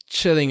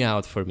chilling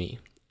out for me.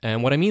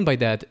 And what I mean by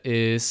that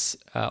is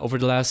over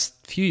the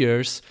last few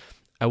years,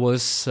 I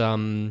was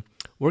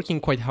working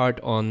quite hard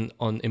on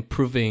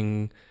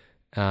improving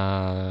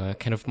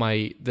kind of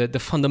the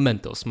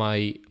fundamentals,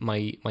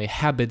 my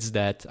habits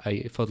that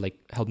I felt like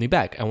held me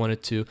back. I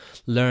wanted to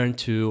learn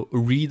to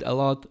read a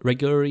lot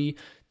regularly,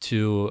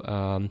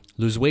 to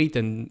lose weight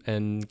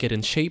and get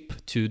in shape,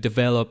 to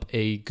develop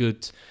a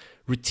good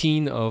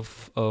routine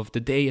of the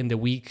day and the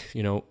week.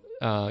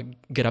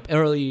 Get up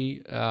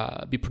early,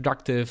 be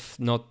productive,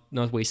 not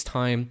waste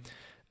time,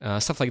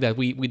 stuff like that.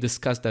 We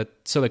discussed that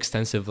so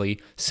extensively.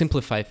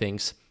 Simplify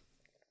things.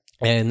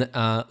 And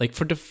like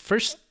for the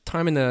first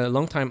time in a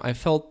long time, I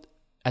felt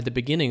at the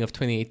beginning of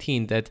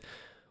 2018 that,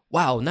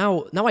 wow,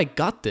 now I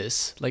got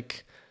this.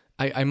 Like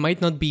I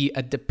might not be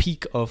at the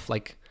peak of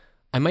like,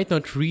 I might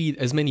not read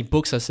as many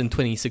books as in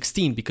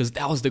 2016 because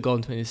that was the goal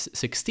in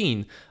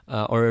 2016,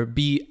 or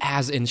be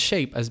as in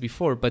shape as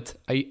before. But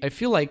I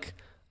feel like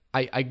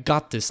I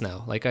got this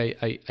now. Like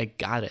I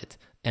got it.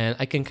 And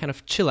I can kind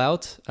of chill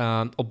out,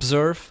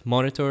 observe,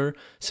 monitor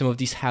some of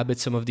these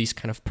habits, some of these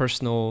kind of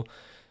personal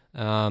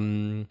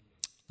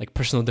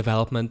personal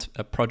development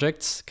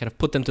projects, kind of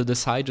put them to the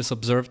side, just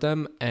observe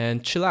them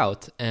and chill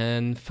out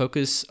and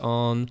focus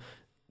on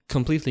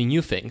completely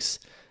new things.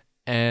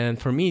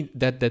 And for me,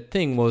 that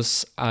thing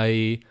was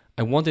I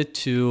wanted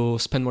to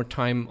spend more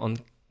time on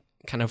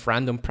kind of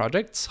random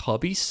projects,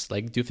 hobbies,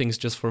 like do things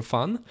just for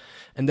fun.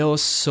 And there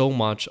was so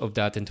much of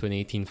that in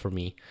 2018 for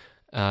me.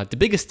 The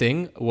biggest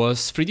thing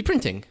was 3D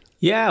printing.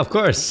 Yeah, of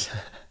course.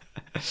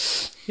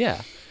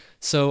 Yeah.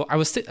 So I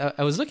was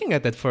looking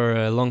at that for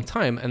a long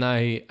time, and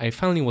I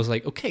finally was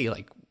like, okay,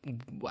 like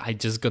I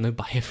just gonna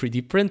buy a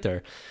 3D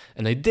printer,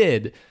 and I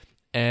did.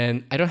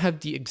 And I don't have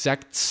the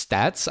exact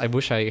stats. I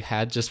wish I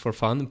had just for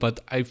fun,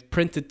 but I've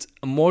printed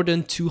more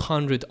than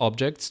 200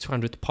 objects,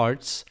 200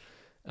 parts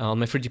on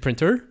my 3D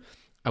printer.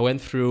 I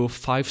went through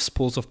 5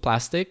 spools of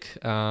plastic.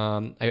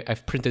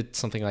 I've printed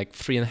something like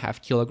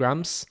 3.5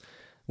 kilograms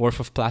worth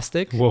of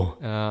plastic. Whoa.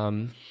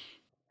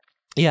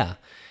 Yeah.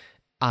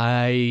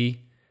 I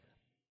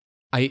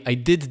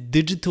did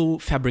digital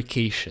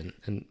fabrication,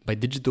 and by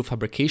digital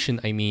fabrication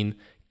I mean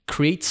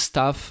create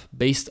stuff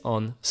based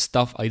on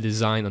stuff I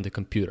design on the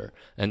computer.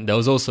 And that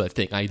was also a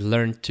thing. I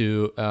learned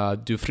to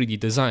do 3D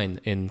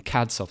design in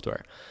CAD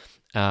software.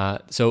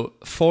 So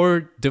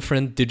 4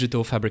 different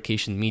digital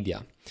fabrication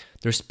media.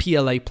 There's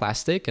PLA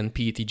plastic and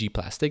PETG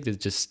plastic. That's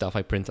just stuff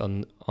I print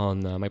on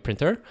my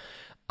printer.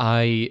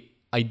 I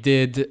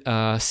did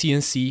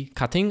CNC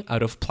cutting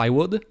out of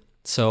plywood.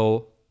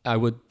 So I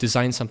would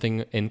design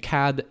something in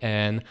CAD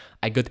and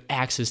I got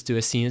access to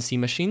a CNC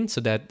machine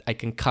so that I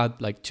can cut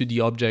like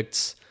 2D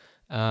objects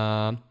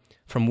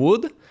from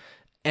wood.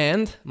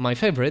 And my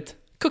favorite,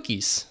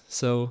 cookies.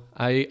 So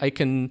I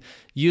can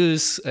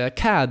use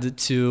CAD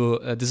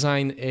to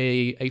design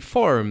a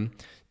form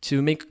to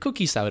make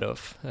cookies out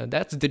of.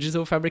 That's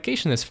digital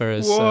fabrication as far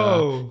as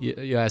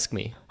you ask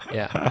me.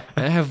 Yeah.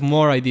 And I have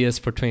more ideas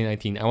for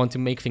 2019. I want to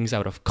make things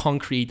out of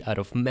concrete, out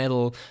of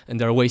metal, and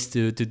there are ways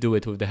to do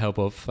it with the help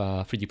of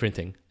 3D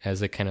printing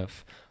as a kind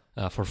of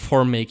for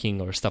form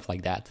making or stuff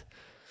like that.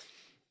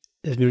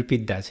 Let me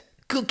repeat that.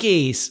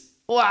 Cookies!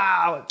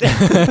 Wow!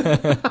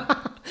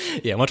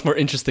 Yeah, much more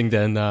interesting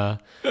than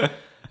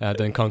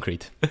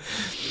concrete.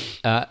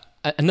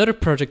 Another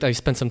project I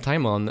spent some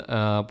time on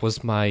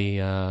was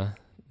my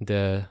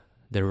the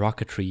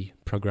rocketry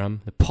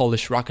program, the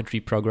Polish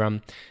rocketry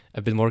program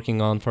I've been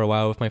working on for a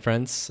while with my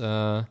friends.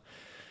 There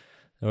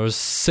was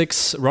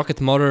 6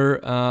 rocket motor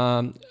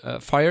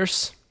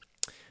fires,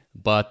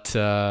 but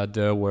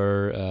there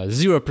were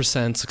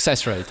 0%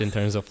 success rate in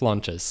terms of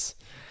launches.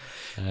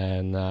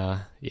 And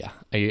yeah,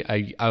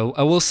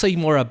 I will say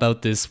more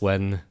about this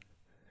when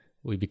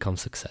we become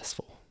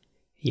successful.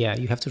 Yeah,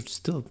 you have to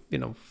still,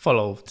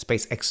 follow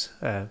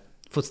SpaceX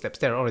footsteps.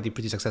 They're already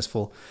pretty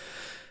successful.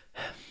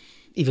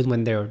 Even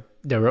when their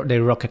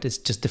rocket is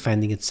just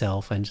defending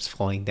itself and just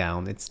falling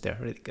down, they're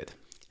really good.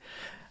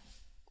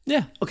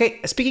 Yeah.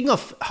 Okay, speaking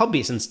of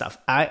hobbies and stuff,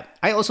 I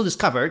also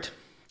discovered,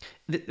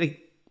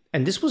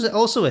 and this was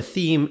also a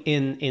theme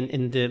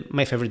in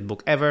my favorite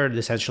book ever, The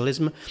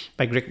Essentialism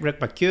by Greg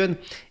McKeown,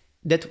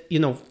 that,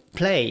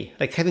 play,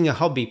 like having a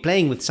hobby,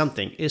 playing with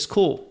something is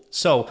cool.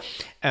 So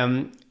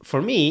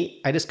for me,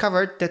 I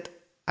discovered that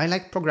I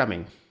like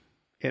programming.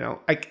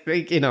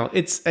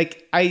 It's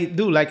like I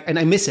do like, and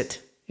I miss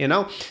it.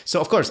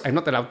 So of course I'm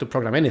not allowed to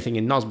program anything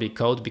in Nozbe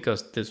code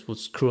because this would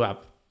screw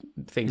up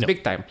things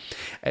big time.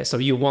 So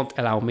you won't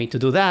allow me to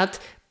do that.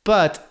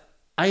 But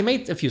I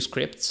made a few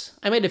scripts.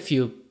 I made a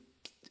few,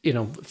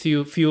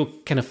 few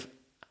kind of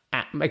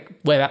like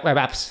web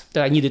apps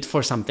that I needed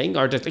for something,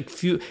 or just like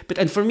few.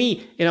 And for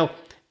me,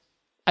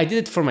 I did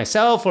it for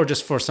myself or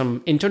just for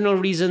some internal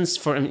reasons,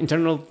 for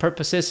internal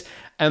purposes,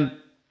 and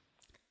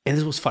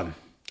this was fun.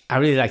 I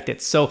really liked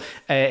it. So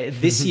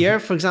this year,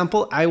 for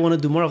example, I want to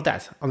do more of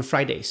that on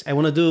Fridays. I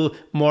want to do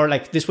more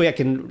like this way. I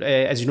can,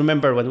 as you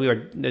remember, when we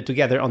were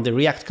together on the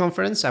React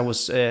conference, I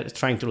was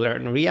trying to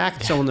learn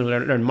React. So I want to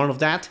learn more of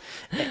that,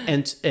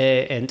 and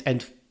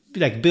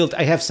like build.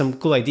 I have some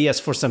cool ideas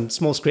for some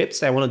small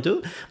scripts that I want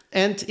to do,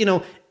 and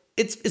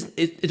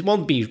it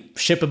won't be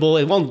shippable.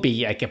 It won't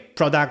be like a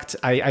product.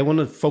 I want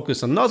to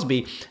focus on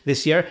Nozbe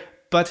this year.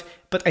 But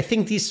I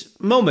think these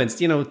moments,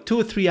 2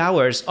 or 3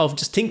 hours of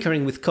just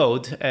tinkering with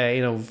code,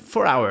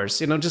 4 hours,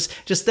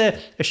 just a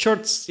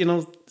short,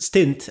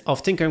 stint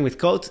of tinkering with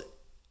code,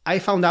 I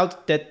found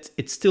out that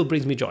it still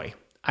brings me joy.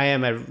 I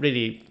am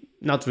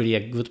not really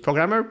a good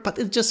programmer, but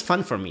it's just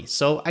fun for me.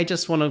 So I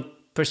just want to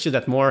pursue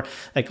that more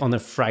like on a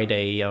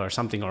Friday or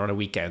something, or on a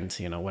weekend,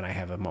 when I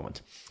have a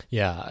moment.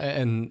 Yeah,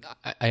 and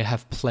I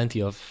have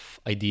plenty of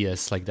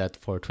ideas like that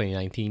for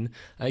 2019.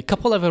 A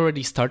couple I've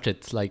already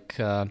started, like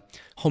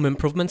home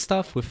improvement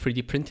stuff with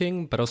 3D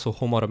printing, but also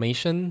home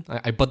automation.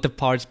 I bought the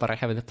parts, but I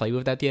haven't played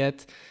with that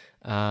yet.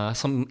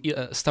 Some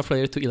stuff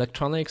related to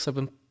electronics, I've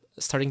been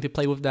starting to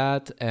play with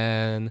that,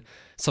 and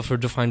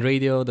software-defined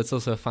radio. That's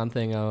also a fun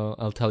thing.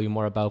 I'll tell you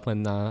more about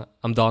when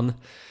I'm done.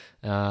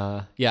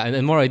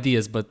 And more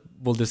ideas, but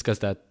we'll discuss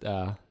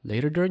that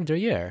later during the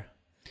year.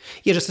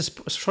 Yeah, just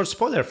a short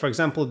spoiler, for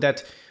example,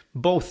 that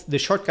both the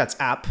Shortcuts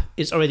app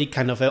is already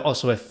kind of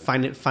also a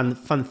fun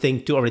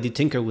thing to already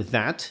tinker with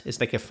that. It's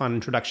like a fun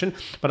introduction,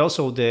 but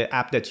also the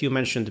app that you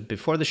mentioned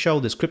before the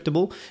show, the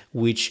Scriptable,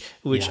 which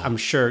I'm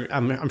sure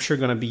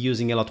going to be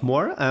using a lot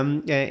more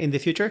in the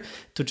future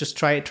to just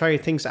try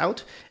things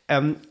out.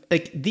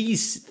 Like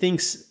these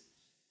things,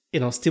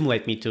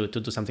 stimulate me to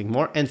do something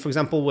more. And for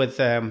example, with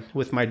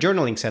my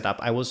journaling setup,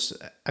 I was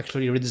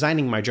actually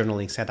redesigning my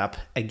journaling setup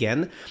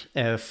again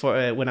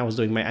for when I was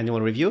doing my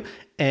annual review.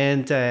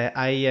 And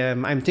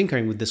I'm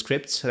tinkering with the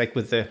scripts, like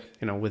with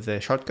the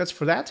shortcuts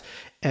for that.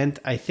 And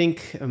I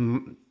think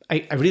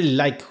I really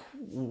like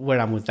where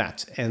I'm with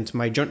that. And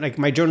my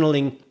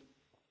journaling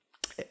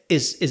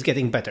is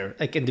getting better.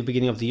 Like in the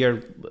beginning of the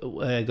year,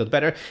 got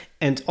better.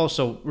 And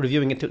also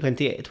reviewing it to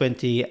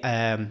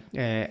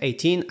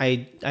 2018,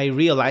 I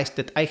realized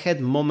that I had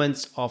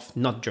moments of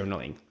not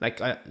journaling, like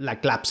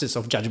lapses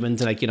of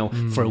judgment, like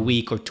for a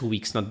week or 2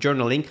 weeks not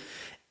journaling,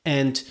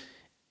 and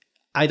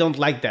I don't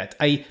like that.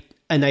 I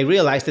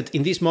realized that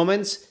in these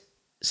moments,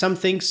 some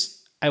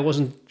things I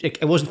wasn't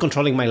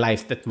controlling my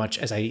life that much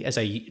as I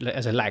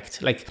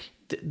liked. Like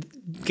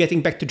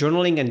getting back to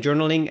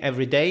journaling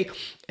every day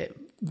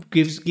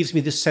gives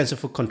me this sense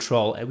of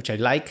control, which I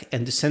like,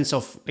 and the sense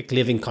of like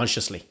living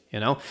consciously,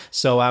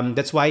 So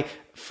that's why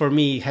for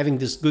me, having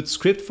this good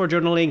script for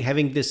journaling,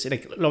 having this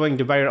like lowering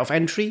the barrier of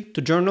entry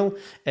to journal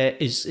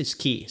is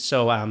key.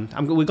 So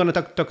we're going to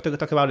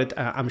talk about it,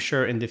 I'm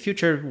sure, in the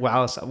future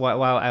while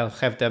I'll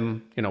have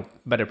them,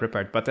 better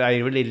prepared. But I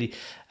really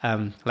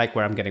like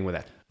where I'm getting with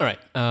that. All right,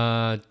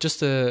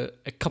 just a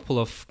couple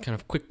of kind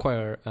of quick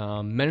fire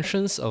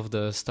mentions of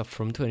the stuff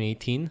from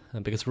 2018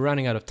 because we're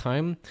running out of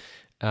time.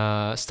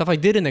 Stuff I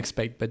didn't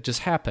expect, but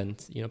just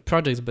happened.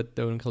 Projects, but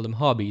don't call them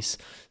hobbies.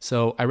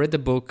 So I read the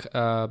book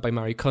by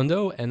Marie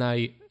Kondo, and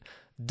I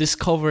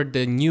discovered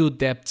the new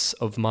depths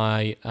of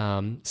my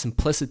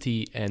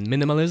simplicity and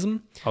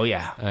minimalism. Oh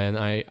yeah. And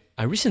I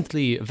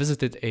recently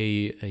visited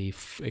a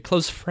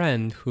close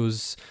friend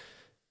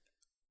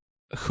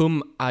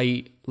whom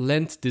I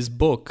lent this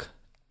book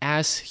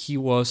as he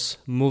was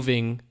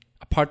moving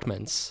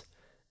apartments.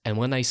 And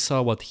when I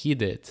saw what he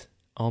did,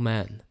 oh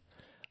man,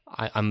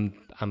 I'm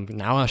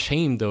now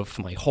ashamed of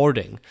my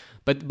hoarding.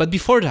 But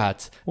before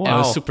that, wow. I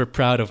was super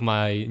proud of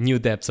my new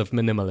depths of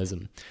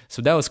minimalism.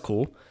 So that was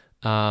cool.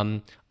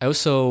 I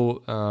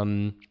also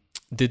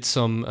did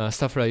some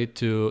stuff related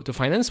to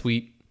finance.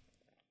 We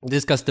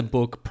discussed the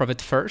book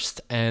Profit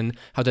First and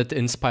how that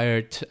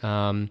inspired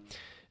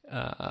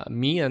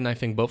me and I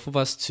think both of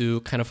us to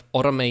kind of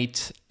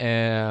automate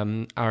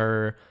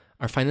our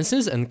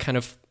finances and kind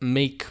of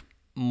make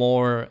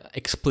more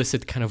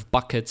explicit kind of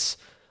buckets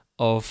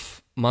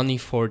of money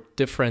for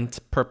different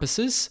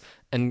purposes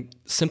and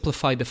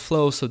simplify the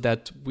flow so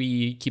that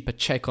we keep a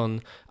check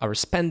on our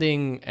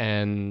spending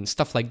and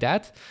stuff like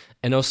that.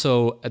 And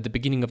also at the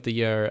beginning of the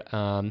year,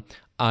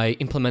 I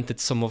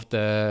implemented some of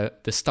the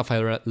stuff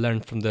I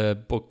learned from the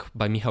book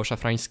by Michał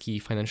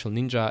Szafrański, Financial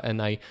Ninja,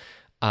 and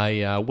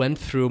I went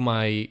through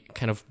my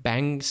kind of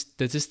bank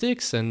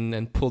statistics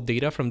and pulled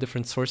data from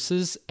different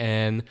sources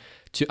and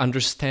to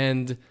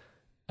understand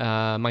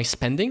my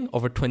spending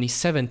over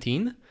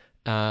 2017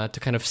 to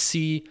kind of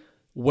see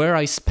where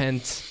I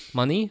spent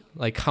money,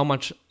 like how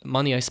much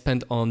money I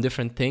spent on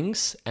different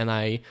things, and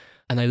I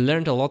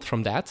learned a lot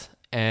from that.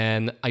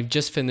 And I've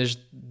just finished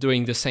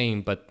doing the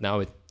same, but now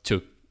it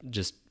took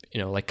just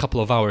like a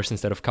couple of hours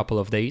instead of a couple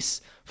of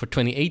days for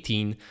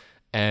 2018,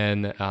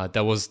 and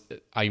that was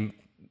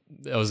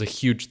a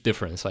huge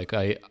difference. Like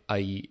I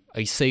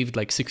saved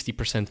like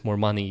 60% more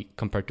money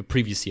compared to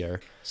previous year.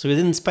 So you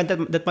didn't spend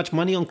that much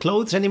money on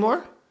clothes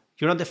anymore?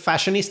 You're not a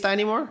fashionista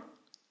anymore?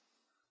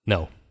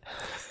 No.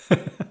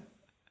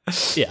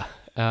 Yeah.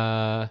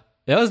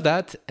 There was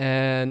that,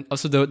 and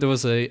also there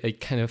was a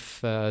kind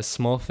of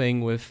small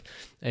thing with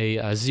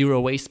a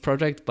zero waste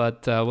project,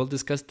 but we'll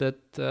discuss that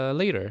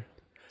later,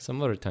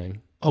 some other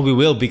time. Oh, we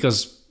will,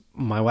 because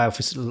my wife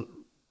is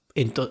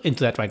into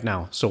that right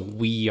now. So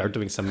we are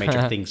doing some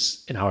major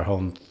things in our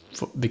home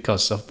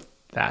because of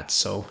that.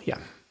 So yeah,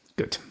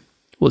 good.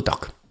 We'll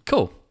talk.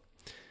 Cool.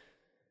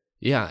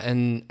 Yeah,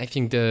 and I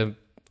think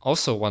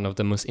also one of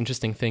the most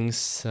interesting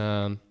things,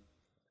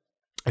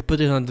 I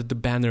put it under the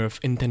banner of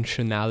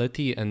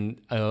intentionality,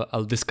 and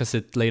I'll discuss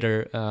it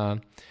later,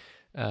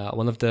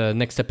 one of the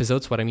next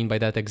episodes, what I mean by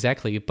that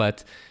exactly.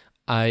 But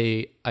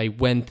I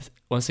went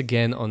once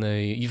again on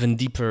a even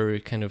deeper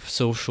kind of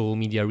social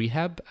media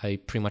rehab. I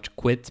pretty much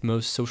quit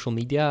most social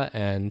media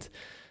and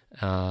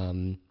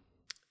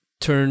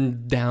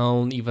turned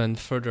down even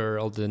further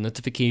all the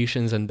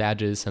notifications and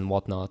badges and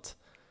whatnot.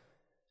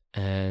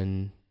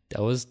 And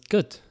that was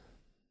good.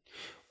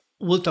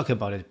 We'll talk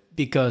about it,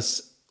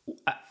 because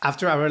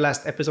after our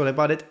last episode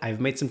about it, I've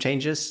made some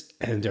changes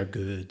and they're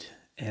good.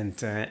 And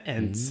I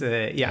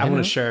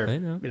want to share,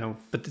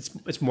 but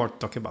it's more to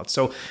talk about.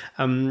 So,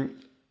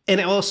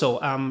 and also,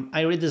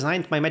 I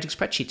redesigned my Magic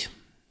spreadsheet.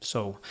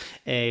 So,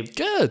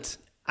 good.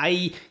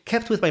 I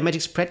kept with my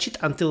Magic spreadsheet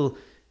until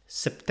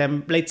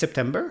late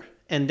September.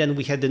 And then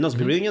we had the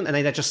Nosby reunion, and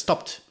I just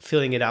stopped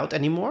filling it out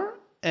anymore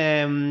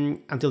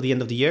until the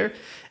end of the year.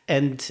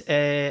 And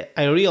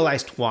I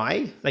realized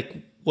why,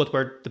 what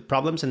were the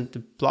problems and the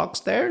blocks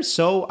there.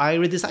 So I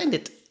redesigned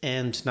it.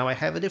 And now I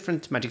have a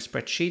different Magic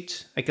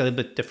spreadsheet, a little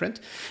bit different.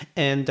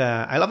 And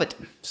I love it.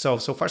 So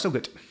far, so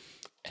good.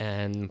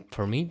 And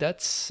for me,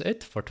 that's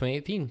it for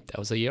 2018. That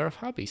was a year of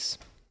hobbies,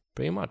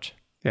 pretty much.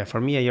 Yeah, for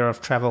me, a year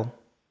of travel,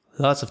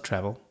 lots of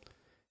travel.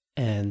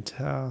 And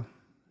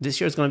this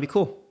year is going to be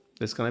cool.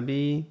 It's going to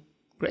be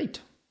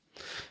great.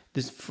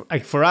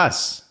 For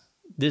us,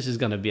 this is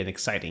going to be an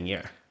exciting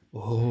year.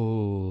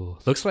 Oh,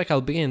 looks like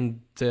I'll be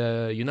in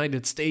the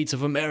United States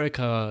of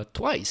America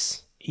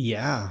twice.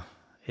 Yeah,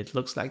 it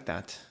looks like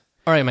that.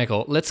 All right,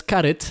 Michael, let's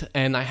cut it.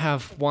 And I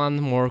have one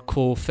more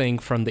cool thing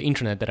from the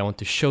internet that I want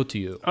to show to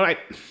you. All right.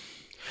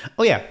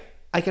 Oh, yeah.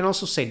 I can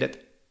also say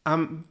that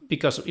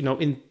because,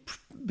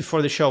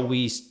 before the show,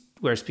 we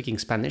were speaking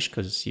Spanish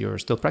because you're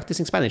still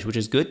practicing Spanish, which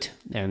is good.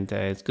 And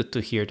it's good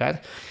to hear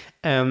that.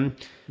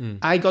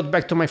 I got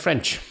back to my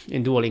French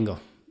in Duolingo.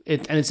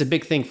 And it's a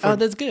big thing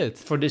that's good.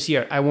 For this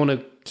year. I want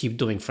to keep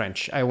doing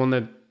French. I want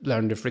to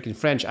learn the freaking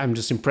French. I'm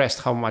just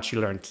impressed how much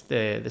you learned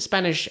the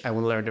Spanish. I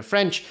want to learn the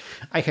French.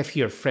 I have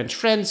here French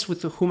friends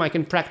with whom I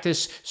can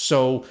practice.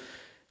 So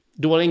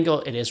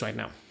Duolingo, it is right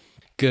now.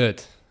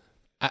 Good.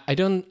 I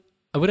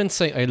wouldn't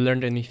say I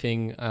learned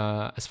anything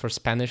as for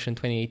Spanish in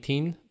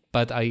 2018,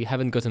 but I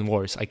haven't gotten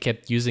worse. I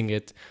kept using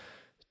it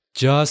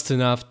just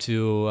enough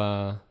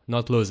to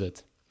not lose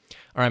it.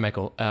 All right,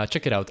 Michael,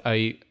 check it out.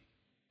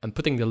 I'm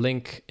putting the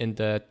link in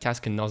the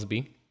task in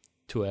Nosby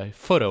to a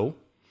photo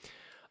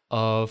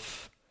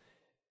of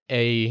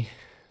a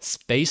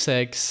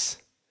SpaceX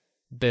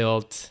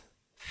built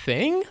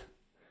thing.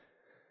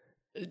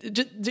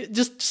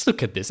 Just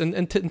look at this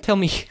and tell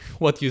me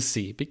what you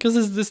see,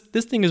 because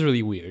this thing is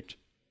really weird.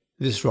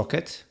 This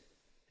rocket?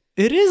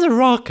 It is a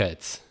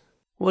rocket.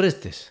 What is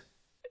this?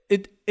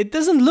 It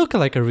doesn't look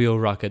like a real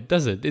rocket,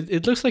 does it?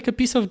 It looks like a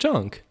piece of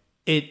junk.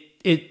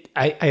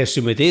 I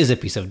assume it is a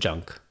piece of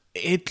junk.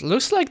 It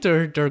looks like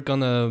they're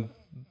gonna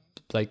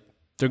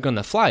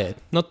fly it,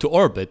 not to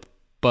orbit,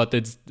 but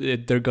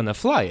they're gonna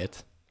fly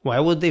it. Why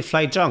would they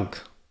fly junk?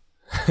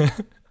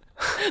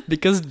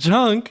 Because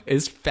junk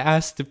is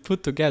fast to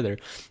put together.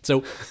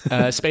 So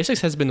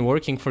SpaceX has been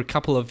working for a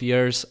couple of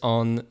years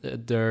on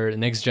their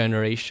next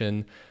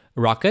generation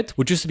rocket,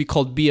 which used to be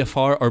called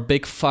BFR, or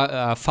Big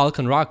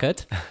Falcon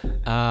Rocket.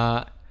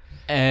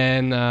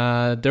 And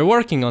they're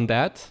working on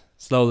that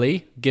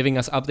slowly, giving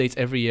us updates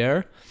every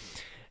year.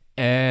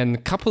 And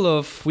a couple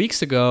of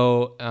weeks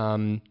ago,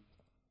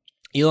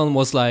 Elon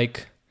was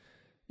like,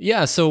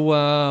 yeah,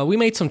 so we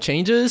made some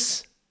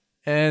changes,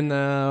 and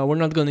we're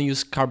not going to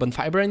use carbon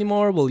fiber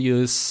anymore. We'll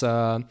use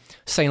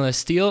stainless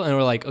steel. And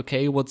we're like,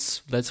 okay,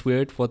 that's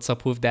weird. What's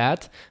up with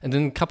that? And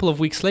then a couple of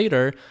weeks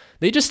later,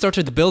 they just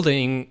started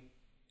building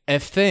a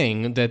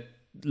thing that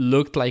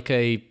looked like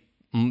a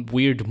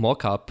weird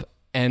mock-up,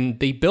 and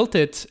they built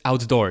it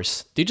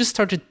outdoors. They just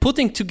started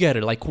putting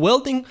together, like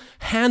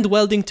hand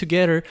welding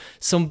together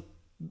some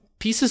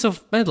pieces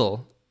of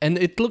metal, and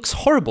it looks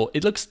horrible.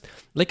 It looks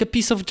like a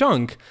piece of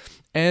junk,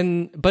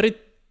 but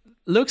it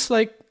looks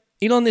like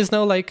Elon is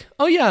now like,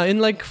 oh yeah, in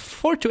like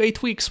 4 to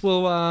 8 weeks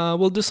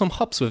we'll do some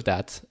hops with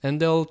that, and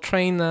they'll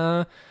train,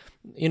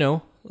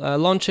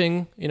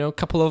 launching, a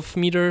couple of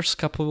meters,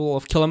 couple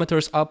of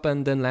kilometers up,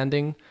 and then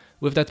landing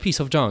with that piece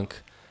of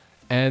junk,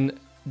 and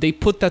they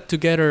put that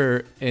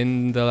together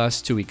in the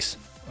last 2 weeks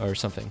or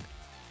something,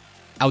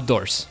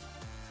 outdoors.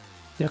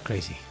 They're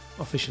crazy,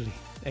 officially.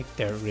 Like,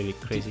 they're really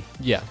crazy.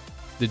 Yeah,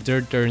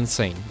 they're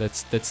insane.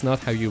 That's not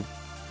how you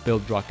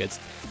build rockets.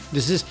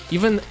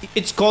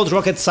 It's called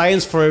rocket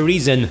science for a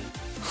reason.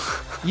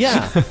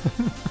 Yeah.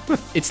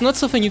 It's not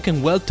something you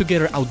can weld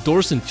together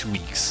outdoors in 2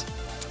 weeks.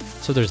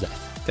 So there's that.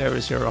 There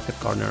is your rocket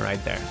corner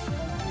right there.